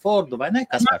kaut kādu Fordu vai ne?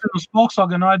 Kaspar? Uz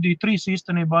Volkswagen ID3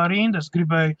 īstenībā arī Indes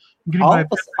gribēju.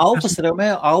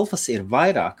 Alfas ir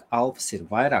vairāk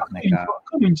nekā.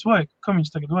 Kā viņas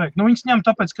tagad vajag? Viņas ņem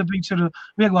tāpēc, ka viņas ir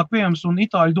vieglāk pieejams un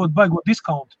Itāļi dod baigot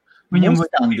diskontu.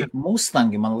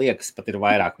 Mustangi, man liekas, pat ir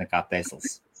vairāk nekā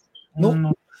Teslas.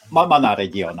 Manā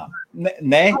reģionā.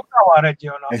 Nē? Tavā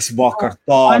reģionā. Es vakar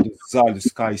tādu zaļu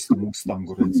skaistu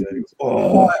Mustangu redzēju.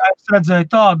 Es redzēju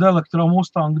tādu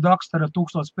elektromustangu Dakstera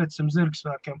 1500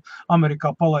 zirgsvēkiem.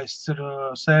 Amerikā palaists ir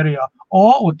sērijā.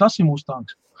 Un tas ir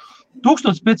Mustangs.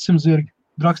 1500 zirgi.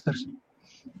 Daksters.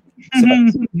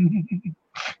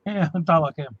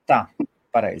 Tālākajam. Tā,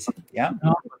 pareizi. Jā?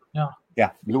 Jā.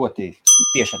 Jā, ļoti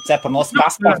tiešām cepanos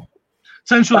Kaspar.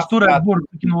 Cenšos turēt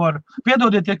burti, cik varu.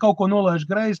 Piedodiet, ja kaut ko nolaiž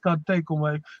greizi, kādu teikumu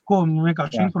vai ko,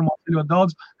 vienkārši informācija ļoti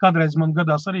daudz. Kādreiz man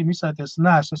gadās arī misēties,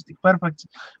 neesmu tik perfekts,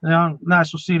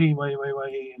 neesmu Siri vai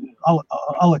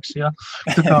Aleks, jā.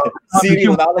 Siri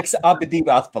un Aleks abi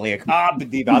divi atpaliek.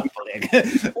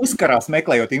 Uzkarās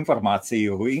meklējot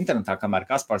informāciju internetā, kamēr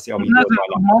Kaspars jau viņa dod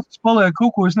vaļā. Mācis paliek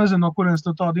kuku, es nezinu, no kurienes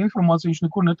tādu informāciju, viņš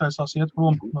nekur netaisās iet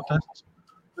prom no Teslas.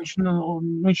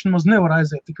 Viņš nemaz nevar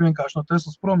aiziet tik vienkārši no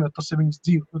Teslas prom, jo tas ir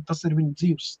viņa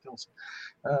dzīves stils.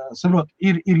 Saprot,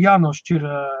 ir jānošķir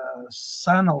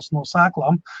sēnals no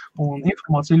sēklām, un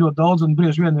informācija ļoti daudz, un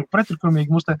brieži vien ir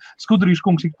pretrukrumīgi. Mums te Skudrīša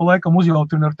kungs ik pa laikam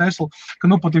uzjautrina ar Teslu, ka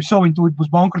pat jau viņi tūlīt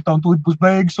būs bankrotā, un tūlīt būs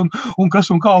beigas, un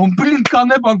kas un kā, un kā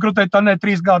nebankrotēt, tā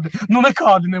 3 gadi.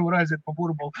 Nekādi nevar aiziet pa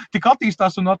burbuli. Tik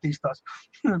attīstās un attīstās.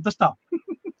 Tas tā,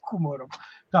 humoram.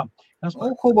 Tā.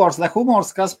 Humors, ne humors,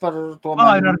 kas par to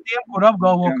ir ar tiem, kur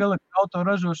apgalvo, ka elektroauto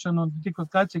ražošana un tikko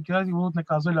kaicīgi jābūt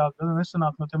nekā zaļāk,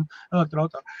 nesanāk no tiem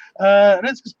elektroauto.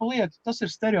 Redz, kas paliek, tas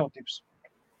ir stereotips.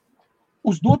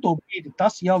 uz doto brīdi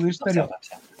tas jau ir stereotips.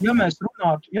 Ja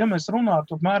mēs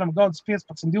runātu apmēram gadus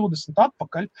 15-20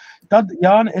 atpakaļ, tad,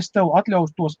 Jāni, es tev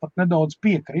atļaušos pat nedaudz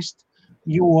piekrist,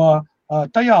 jo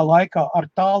tajā laikā ar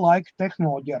tā laika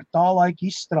tehnoloģiju, ar tā laika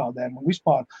izstrādēm un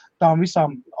vispār tām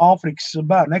visām Āfrikas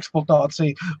bērnu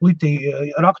eksploatāciju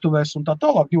litija raktuvēs un tā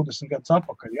tālāk 20 gadus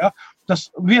atpakaļ, ja, tas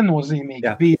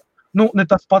viennozīmīgi bija. Ne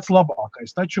tas pats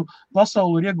labākais, taču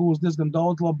pasauli ir iegūst diezgan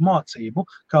daudz labu mācību,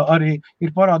 kā arī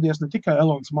ir parādījies ne tikai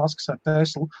Elons Musks ar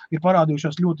Teslu, ir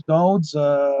parādījušies ļoti daudz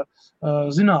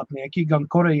zinātnieki, gan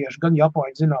korejieši, gan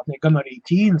japāņu zinātnieki, gan arī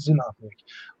Ķīnas zinātnieki,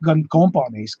 gan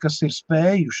kompānijas, kas ir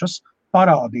spējušas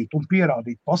parādīt un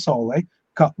pierādīt pasaulē,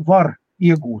 ka var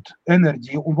iegūt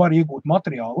enerģiju un var iegūt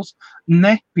materiālus,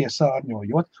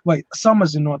 nepiesārņojot vai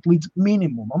samazinot līdz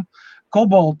minimumam.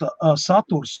 Kobalta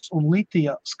saturs un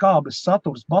litija skābes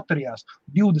saturs baterijās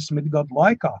 20 gadu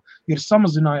laikā ir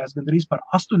samazinājies gandrīz par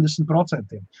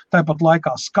 80%. Tāpat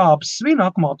laikā skābes svina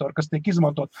akumulatori, kas tiek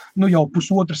izmantot jau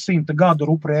 150 gadu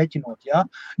rupu rēķinot, ja,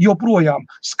 joprojām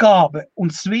skābe un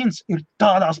svins ir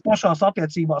tādās pašās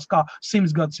attiecībās kā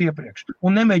 100 gadus iepriekš.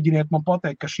 Un nemēģiniet man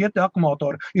pateikt, ka šie te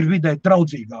akumulatori ir vidēji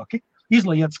draudzīgāki.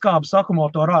 Izlajiet skābes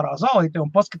akumulatoru ārā zālītē un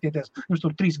paskatieties, jums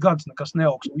tur 3 gadus nekas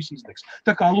neaugs un viss izdegs.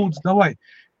 Tā kā lūdzu, davai,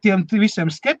 tiem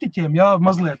visiem skeptiķiem, jā,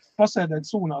 mazliet pasēdēt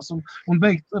sūnās un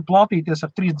beigt plātīties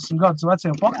ar 30 gadus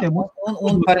veciem faktiem.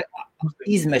 Un par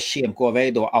izmešiem, ko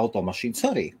veido automašīnas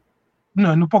arī.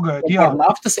 Nē, pagaidiet, jā.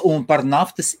 Par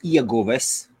naftas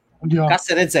ieguves. Jā.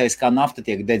 Kas ir redzējis, kā nafta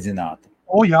tiek dedzināta?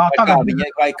 Jā,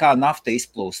 vai kā nafta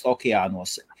izplūst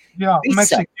okeānos? Jā,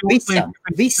 visam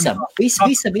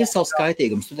ir savs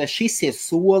skaitīgums. Tad šis ir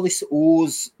solis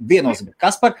uz viennozīmīgi.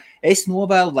 Kaspar, es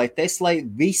novēlu, lai Teslai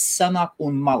viss sanāk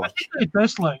un malači.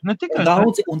 Ne tikai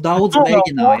Daudz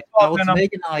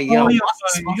mēģināja, jau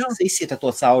Maksas izsita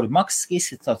to cauri.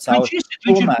 Viņš ir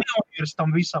pionieris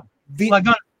tam visam, lai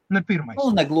gan ne pirmais.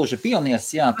 Ne gluži pionieris,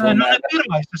 jā. Ne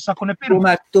pirmais, es saku, ne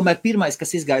pirmais. Tomēr pirmais,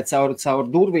 kas izgāja cauri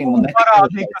durvīm un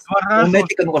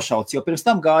netika nošauts, jo pirms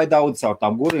tam gāja daudz caur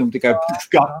tām durvīm, tikai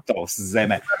gatavs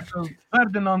zemē.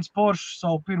 Ferdinands Porsche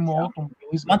savu pirmo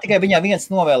automobili. Man tikai viņā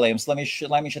viens novēlējums, lai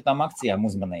viņš ar tām akcijām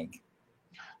uzmanīgi.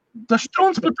 Tas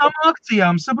štruns par tām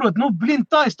akcijām, saprot,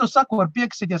 tā es to saku, var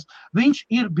piekasīties. Viņš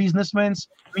ir biznesmens,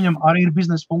 viņam arī ir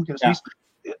biznesa punkti.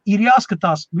 Ir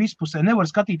jāskatās vispusē, nevar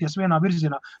skatīties vienā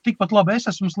virzienā. Tikpat labi es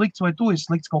esmu slikts vai tu esi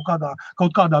slikts kaut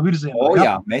kādā virzienā.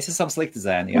 Jā, mēs esam slikti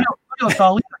zēni. Jau tā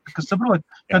lieta, kas saprot,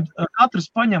 kad katrs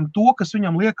paņem to, kas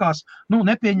viņam liekas,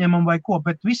 nepieņemam vai ko,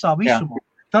 bet visā visumā.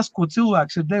 Tas, ko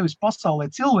cilvēks ir devis pasaulē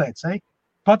cilvēcei,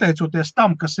 pateicoties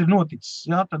tam, kas ir noticis.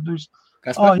 Jā, tad jūs...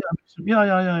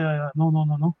 Jā.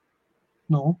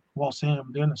 Valsts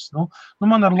ieņem dienas.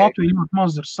 Man ar Latviju ļoti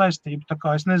maz ir saistība, tā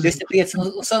kā es nezinu.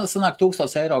 5 sanāk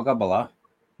 1000 eiro gabalā.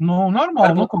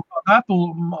 Normāli, kaut kāda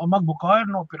Apple MacBook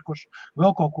Air nopirkuši,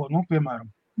 vēl kaut ko,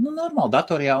 piemēram. Normāli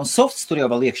datorijā, un softs tur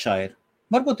jau vēl iekšā ir.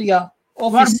 Varbūt, jā,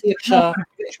 Office iekšā.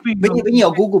 Viņi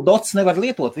jau Google Docs nevar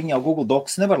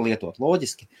lietot,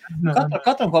 loģiski.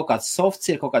 Katram kaut kāds softs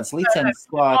ir, kaut kāds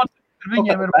licences klāt.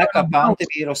 Viņiem ir backup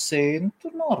antivīrusi,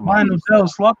 tur normāli. Vai Dell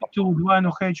Latitude, vai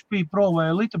HP Pro vai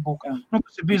Elitebook,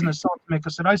 kas ir biznesa saucamie,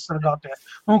 kas ir aizsargātie,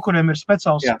 kuriem ir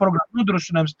speciāls programmas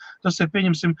nodrošinājums. Tas ir,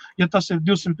 pieņemsim, ja tas ir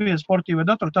 250 sportīvai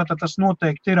datori, tātad tas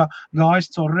noteikti ir gājis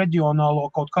caur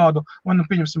reģionālo kaut kādu, vai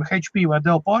pieņemsim HP vai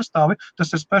Dell pārstāvi, tas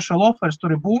ir special offers,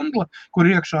 tur ir bundle, kur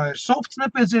iekšā ir softs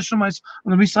nepieciešamais,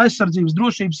 un visa aizsardzības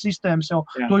drošības sistēmas jau,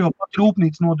 to jau pat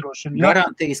rūpnīca nodrošina.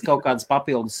 Garantijas kaut kādas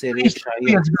papildus ir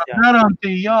iekšā.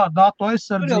 Garantija, datu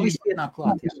aizsardzība. Tur jau viss pienāk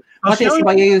klāt.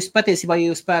 Patiesībā, ja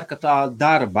jūs pērkat tā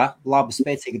darba, labu,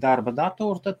 spēcīgu darba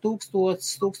datoru, tad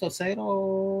 1000 eiro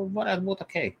varētu būt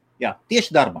ok. Jā,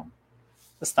 tieši darbam.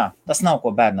 Tas nav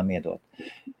ko bērnam iedot.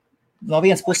 No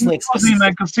vienas puses liekas, tas nozīmē,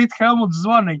 ka sit Helmuts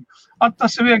zvaniņu.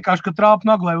 Tas ir vienkārši, ka trāp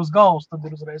naglai uz galvas, tad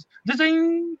ir uzreiz. Dziziņ!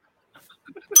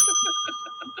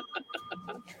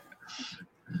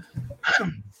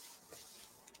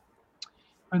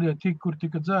 Pēdējā kur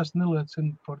tika dzēst,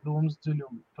 neliecina par domas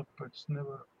dziļumu, tāpēc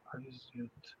nevar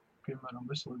aiziet, piemēram,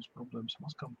 veselības problēmas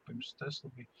Maskam pirms Tesla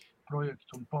bija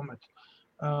projekti un pamet.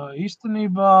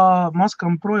 Īstenībā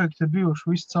Maskam projekti ir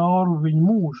bijuši visu cauri viņu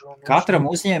mūžu.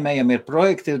 Katram uzņēmējam ir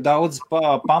projekti, ir daudz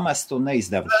pamestu un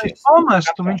neizdevušies.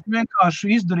 Pamestu, viņš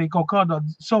vienkārši izdarīja kaut kādā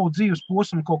savu dzīves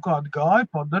posmu, kaut kādu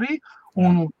gāju, padarīja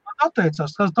un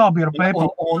atteicās, tas tā bija ar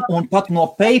PayPal. Un pat no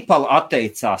PayPal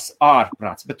atteicās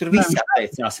ārprāts, bet tur visi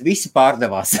atteicās, visi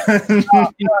pārdevās.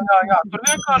 Jā, tur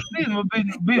vienkārši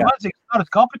bija vajadzīgs starta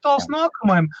kapitāls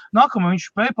nākamajam. Nākamajam viņš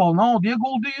PayPal naudu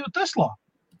ieguldīja Teslā.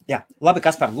 Jā, labi,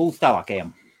 Kaspar, lūdzu tālākajam.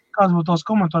 kāds būtu tās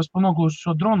komentārs par noklūšu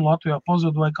šo dronu Latvijā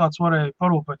pazud, vai kāds varēja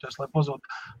parūpēties, lai pazud.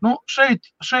 Nu,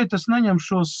 šeit es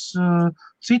neņemšos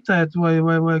citēt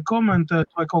vai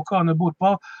komentēt, vai kaut kā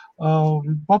nebūtu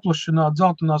paplašināt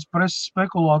zeltainās preses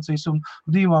spekulācijas un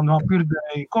divām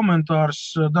pirdēju komentārus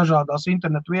dažādās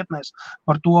internetu vietnēs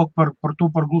par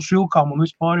šilkām un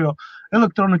vispār, jo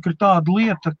elektronika ir tāda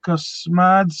lieta, kas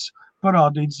mēdz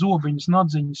parādīt zobiņas,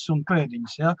 nadziņas un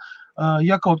pēdiņas, ja?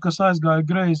 Ja kaut kas aizgāja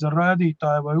greizi ar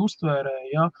rādītāju vai uztvērēju,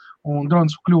 ja? Un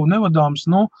drons kļuva nevadāms,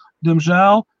 nu,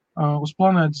 diemžēl uz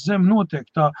planētas Zemi notiek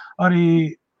tā.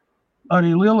 Arī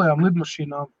lielajām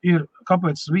lidmašīnām ir,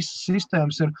 kāpēc visas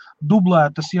sistēmas ir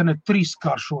dublētas, ja ne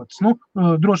trīskāršotas. Nu,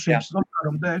 drošības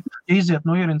apkāram dēļ, ja iziet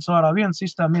no ierīnas ārā viena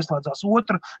sistēma, ieslēdzās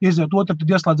otra, iziet otra,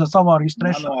 tad ieslēdzās avārijas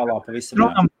trešā.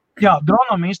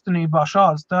 Dronam īstenībā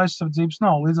šādas aizsardzības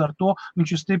nav, līdz ar to viņš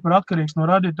ir stipri atkarīgs no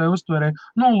radītāja uztvērēja.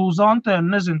 Nu, uz antēnu,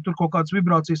 nezinu, tur kaut kādas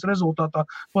vibrācijas rezultātā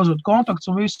pazūd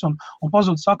kontakts un viss, un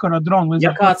pazūd sakara ar dronu.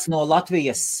 Ja kāds no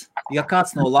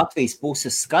Latvijas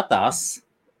puses skatās,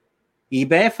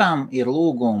 IBF-am ir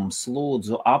lūgums,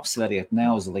 lūdzu apsveriet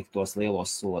neuzliktos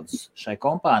lielos sodus šai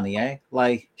kompānijai,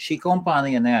 lai šī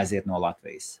kompānija neaiziet no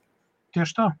Latvijas.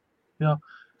 Tieši tā, jā.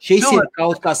 Šis ir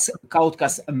kaut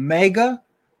kas mega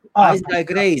aizgāja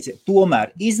greizi.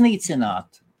 Tomēr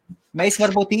iznīcināt, mēs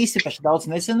varbūt īsti paši daudz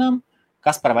nezinām,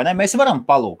 kas par vai ne, mēs varam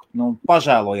palūgt, nu,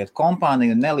 pažēlojiet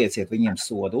kompāniju un nelieciet viņiem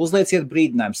sodu, uzlieciet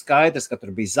brīdinājumu, skaidrs, ka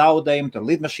tur bija zaudējumi, tur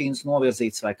lidmašīnas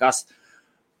novirzītas vai kas,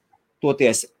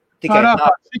 toties tikai tā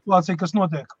situācija, kas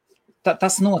notiek.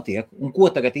 Tas notiek. Un ko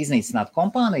tagad iznīcināt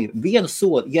kompāniju? Vienu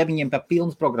sodu, ja viņiem par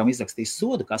pilnu programmu izrakstīs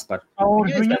sodu, kas par?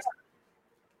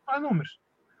 Nomirs.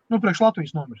 Nu, priekš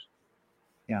Latvijas nomirs.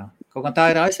 Jā. Kaut kā tā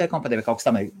ir ASV kompānija, kaut kas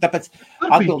tam ir. Tāpēc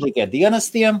atbildīgie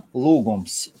dienestiem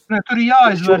lūgums. Ne, tur ir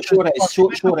jāizvērt.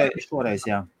 Šoreiz,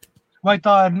 jā. Vai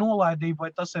tā ir nolaidība,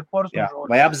 vai tas ir force-majeure.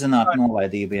 Vai apzināti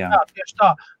nolaidība, jā. Jā, tieši tā.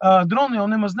 Droni jau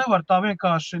nemaz nevar tā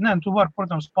vienkārši, tu vari,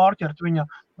 protams, pārķert viņa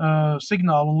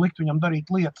signālu un likt viņam darīt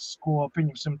lietas, ko,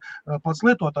 pieņemsim, pats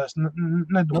lietotājs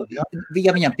nedod. Ja,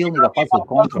 ja viņam pilnībā pazūd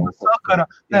kontroli.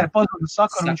 Pazūd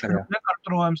sakara, viņš ir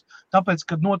nekartrojams, tāpēc,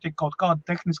 kad notika kaut kāda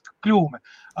tehniska kļūme.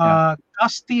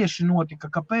 Kas tieši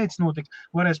notika, kāpēc notika,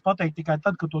 varēs pateikt tikai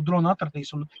tad, kad to dronu atradīs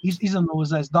un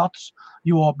izanalizēs datus,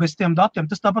 jo bez tiem datiem,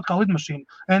 tas tāpat kā lidmašīna.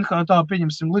 Tā,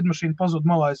 pieņemsim, lidmašīna pazūd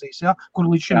Malaizijas, ja, kur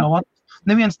līdz šim nav atrasts.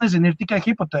 Neviens nezina, ir tikai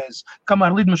hipotēzes.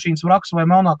 Kamēr lidmašīnas vraks vai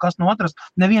melnā kas nav atrast,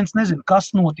 neviens nezina,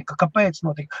 kas notika, kāpēc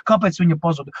viņa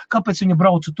pazuda, kāpēc viņa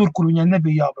brauca tur, kur viņai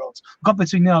nebija jābrauc,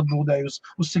 kāpēc viņa neatbildēja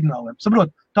uz signāliem. Saprot,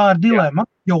 tā ir dilēma,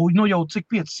 jau cik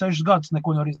 5-6 gadus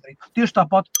neko nevar izdarīt. Tieši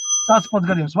tāds pat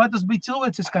gadījums. Vai tas bija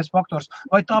cilvēciskais faktors,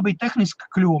 vai tā bija tehniska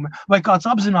kļūme, vai kāds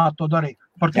apzināti to darīja,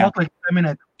 par to atliek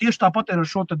minēt. Tieši tāpat ir ar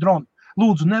šo te dronu.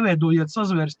 Lūdzu, neveidojiet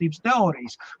sazvērstības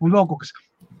teorijas un vēl kaut kas.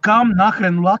 Kam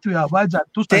nahren Latvijā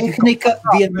vajadzētu uztaisīt? Tehnika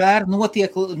vienmēr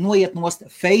noiet nost.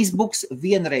 Facebooks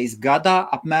vienreiz gadā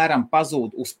apmēram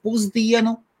pazūd uz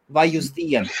pusdienu vai uz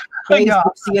dienu.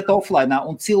 Facebooks iet offline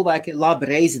un cilvēki labi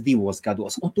reizi 2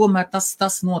 gados. Un tomēr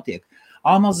tas notiek.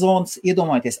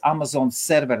 Iedomājieties, Amazonas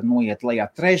serveri noiet lejā,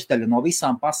 trešdaļa no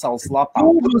visām pasaules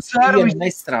lapām.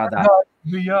 Nestrādā.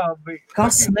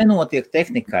 Kas nenotiek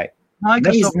tehnikai?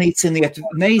 Neiznīciniet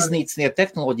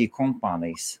tehnoloģiju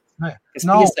kompānijas, kas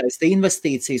piesaista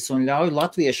investīcijas un ļauj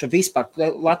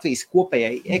Latvijas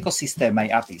kopējai ekosistēmai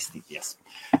attīstīties.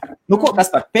 Nu,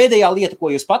 Kaspar, pēdējā lieta,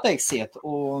 ko jūs pateiksiet,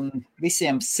 un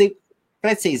visiem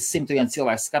precīzi 101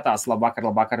 cilvēks skatās,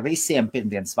 labvakar visiem,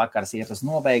 pirmdienas vakars iet uz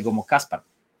nobeigumu. Kaspar?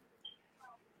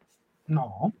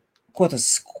 No.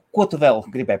 Ko tu vēl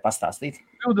gribēji pastāstīt?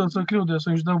 Kļūdies,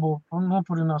 viņš dabū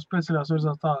nopurinās pēceļās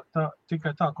virzās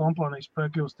tikai tā kompānija spēja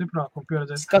kļūt stiprāk un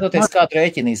pieredzēt. Skatoties kādu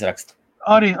rēķinu izrakstu.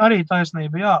 Arī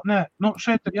taisnība, jā. Nē,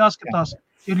 šeit ir jāskatās,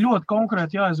 ir ļoti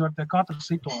konkrēti jāizvērtē katra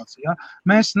situācija. Ja?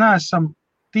 Mēs neesam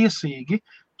tiesīgi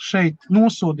šeit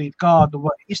nosodīt kādu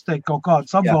vai izteikt kaut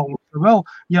kādus apgalvumus vēl,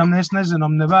 ja mēs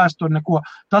nezinām ne vēsturi, neko.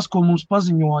 Tas, ko mums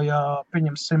paziņoja,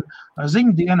 pieņemsim,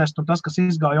 ziņdienestu un tas, kas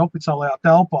izgāja oficiālajā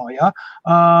telpā, ja?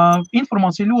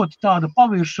 Informācija ļoti tāda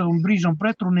pavirša un brīžam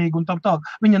pretrunīga un tā.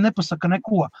 Viņa nepasaka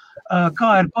neko. Kā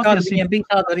ir patiesība? Viņiem bija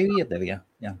tāda arī iedeva, jā.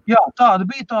 Jā, tāda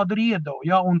arī iedeva,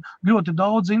 ja? Un ļoti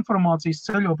daudz informācijas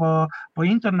ceļo pa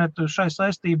internetu šai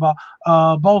saistībā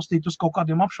balstīt uz kaut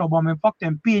kādiem apšaubāmiem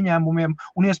faktiem, pieņēmumiem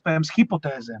un iespējams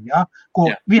hipotēzēm, ja? Ko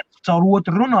viens caur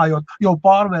otru runājot, nelietojot, jau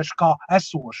pārvērš kā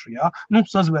esošu, ja? Nu,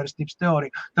 sazvērstības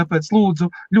teorija. Tāpēc lūdzu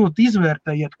ļoti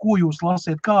izvērtējiet, ko jūs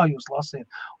lasiet, kā jūs lasiet.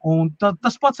 Un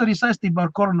tas pats arī saistībā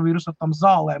ar koronavīrusu, ar tām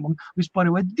zālēm un vispār,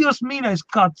 vai Dievs mīļais,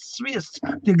 kāds sviests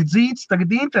tiek dzīts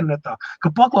tagad internetā, ka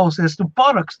paklausies tu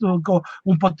parakstu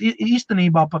un pat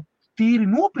īstenībā pat tīri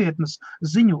nopietnas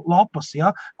ziņu lapas,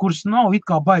 ja, kuras nav it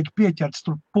kā baigi pieķerts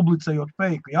tur publicējot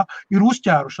fake, ja, ir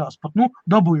uzķērušās pat,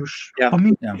 dabūjuši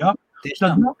pamīti, ja.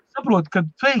 Tad, saprot, ka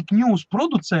fake news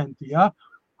producenti, ja,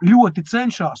 ļoti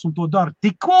cenšas un to dara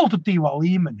tik kvalitatīvā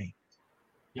līmenī,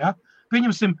 ja.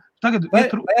 Pieņemsim, tagad vai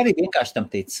arī vienkārši tam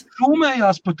tic.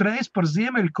 Šūmējās pat reiz par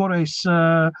Ziemeļkorejas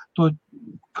to,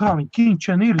 kā viņi, Kim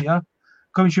Chen ir, ja,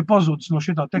 ka viņš ir pazudis no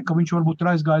šitā te, ka viņš varbūt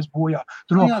ir aizgājis bojā.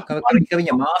 Tur ka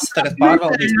viņa māsa tagad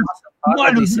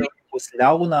pārvaldīs būs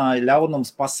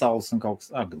ļaunums pasaules un kaut kas,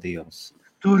 ak, Dievs.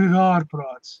 Tur ir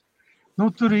ārprāts.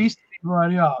 Tur īstenībā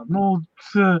ir, jā.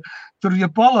 Tur, ja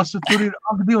palasa, tur ir,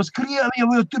 ak, Dievs, Krievija,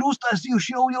 vai tur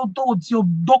uztaisījuši jau daudz, jau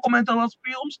dokumentālās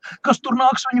filmas, kas tur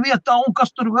nāks viņa vietā un kas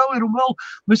tur vēl ir un vēl,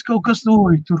 viss kaut kas,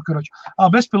 tur, karoči.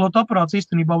 Bezpilota aparāts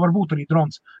īstenībā var būt arī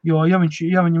drons, jo ja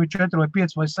viņam ir 4 vai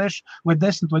 5 vai 6 vai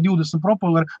 10 vai 20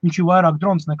 propelleri, viņš ir vairāk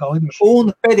drons nekā lidmašīna.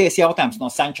 Un pēdējais jautājums no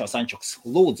Sančo Sančuks.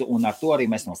 Lūdzu, un ar to arī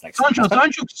mēs noslēgsim. Sančo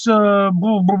Sančuks,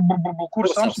 kur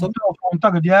Samsung telefonu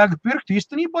tagad jēga pirkt,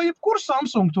 īstenībā jebkur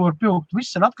Samsung to var pirkt.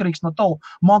 Viss ir atkarīgs no tavu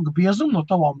maga biezuma, no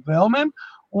tavām vēlmēm,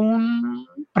 un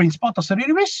principā tas arī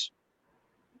ir viss.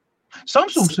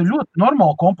 Samsungs ir ļoti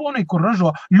normāla kompānija, kur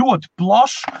ražo ļoti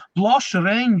plaša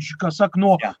range, kā saka,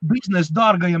 no biznesa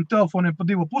dārgajiem telefoniem pa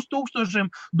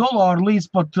 $2,500 līdz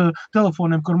pat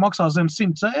telefoniem, kur maksā zem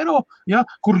 €100, ja,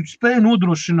 kur spēj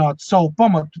nodrošināt savu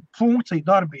pamatu funkciju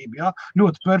darbību, ja,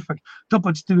 ļoti perfekti.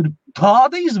 Tāpēc tev ir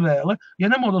tāda izvēle,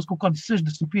 ja nemaldos kaut kādi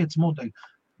 65 modeļi.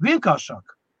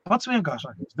 Vienkāršāk. Pats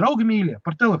vienkāršākais. Draugi mīļie,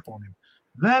 par telefoniem.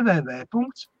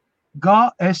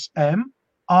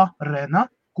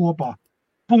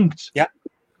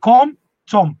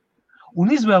 www.gsmarena.com un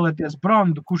izvēlēties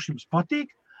brandu, kurš jums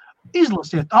patīk,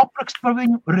 izlasiet aprakstu par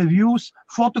viņu, reviews,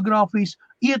 fotogrāfijas,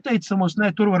 ieteicamos,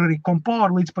 tur var arī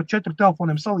kompāru līdz pat 4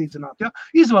 telefoniem salīdzināt, ja?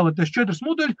 Izvēlēties 4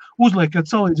 modeļi, uzliekiet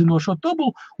salīdzinošo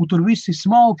tabulu, un tur viss ir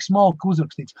smalki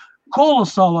uzrakstīts.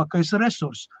 Kolosālākais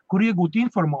resurs, kur iegūt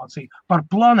informāciju par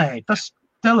planētas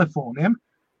telefoniem,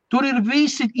 tur ir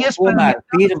visi iespējami.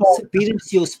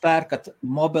 Pirms jūs pērkat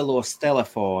mobilos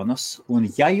telefonus, un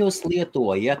ja jūs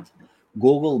lietojat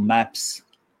Google Maps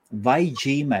vai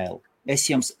Gmail, es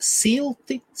jums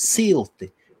silti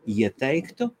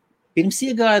ieteiktu, pirms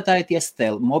iegādājaties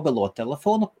mobilo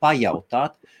telefonu,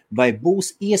 pajautāt, vai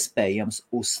būs iespējams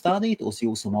uzstādīt uz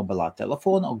jūsu mobilā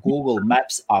telefona Google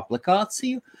Maps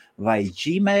aplikāciju vai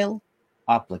Gmail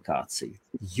aplikāciju.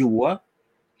 Jo,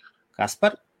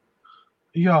 Kaspar?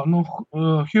 Jā,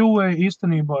 Huawei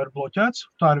īstenībā ir bloķēts,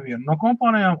 tā ir viena no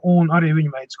kompānijām, un arī viņa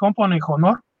meitas kompānija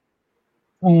Honor,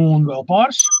 un vēl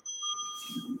pāris,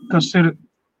 kas ir,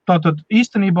 tātad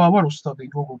īstenībā var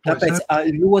uzstādīt Google Play. Tāpēc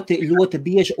ļoti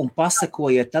bieži un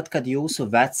pasakojiet tad, kad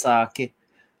jūsu vecāki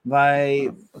vai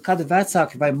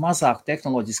mazāk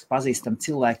tehnoloģiski pazīstami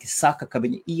cilvēki saka, ka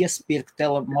viņi iespirk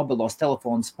mobilos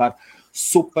telefonus par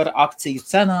super akciju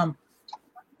cenām,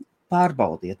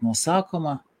 pārbaudiet no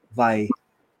sākuma, vai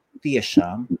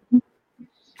tiešām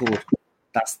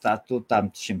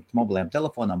šim mobiliem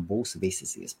telefonam būs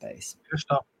visas iespējas. Tieši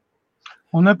tā.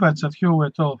 Un nepēciet Huawei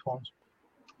telefonus.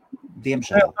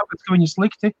 Diemžēl. Tāpēc, ka viņi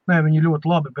slikti, viņi ļoti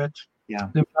labi, bet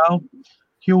diemžēl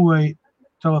Huawei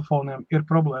telefoniem ir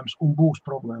problēmas un būs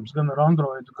problēmas gan ar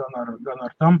Android, gan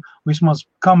ar tam, vismaz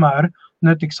kamēr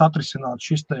netiks atrisināts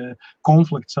šis te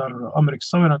konflikts ar Amerikas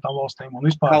Savienotām valstīm un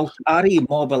vispār. Kaut arī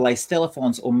mobilais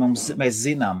telefons, un mēs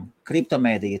zinām,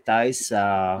 kriptomēdija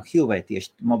taisa Huawei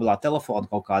tieši mobilā telefona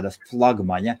kaut kāda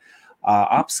flagmaņa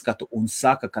apskatu un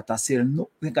saka, ka tas ir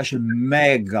vienkārši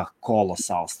mega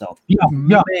kolosāls telefons.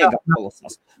 Mega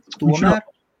kolosāls.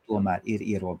 Tomēr ir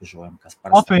ierobežojumi, kas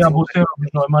parasti. Latvijā būs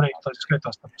ierobežojumi arī, tas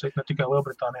skaitās, ne tikai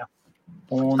Lielbritānijā.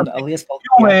 Un liels paldies.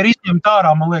 Huawei ir izņemt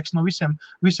ārā, man liekas, no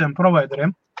visiem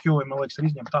provideriem. Huawei, man liekas, ir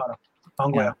izņemt ārā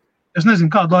Anglijā. Es nezinu,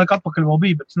 kādu laiku atpakaļ vēl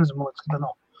bija, bet es nezinu, man liekas, ka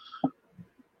nav.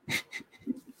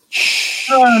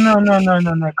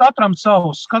 Nē. Katram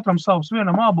savs,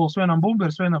 vienam ābols, vienam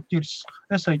bumbirs, vienam ķirs.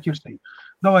 Es eju ķirstīt.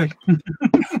 Davai.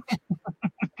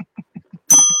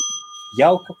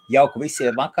 Jauku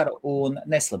visiem vakaru un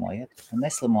neslimojiet.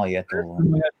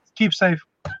 Keep safe.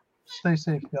 Stay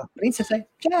safe, jā. Princesei,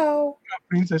 čau!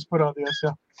 Princese parādījās,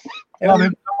 jā. Labi,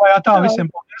 tā visiem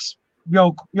paldies.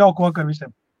 Jauku vakaru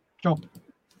visiem. Čau.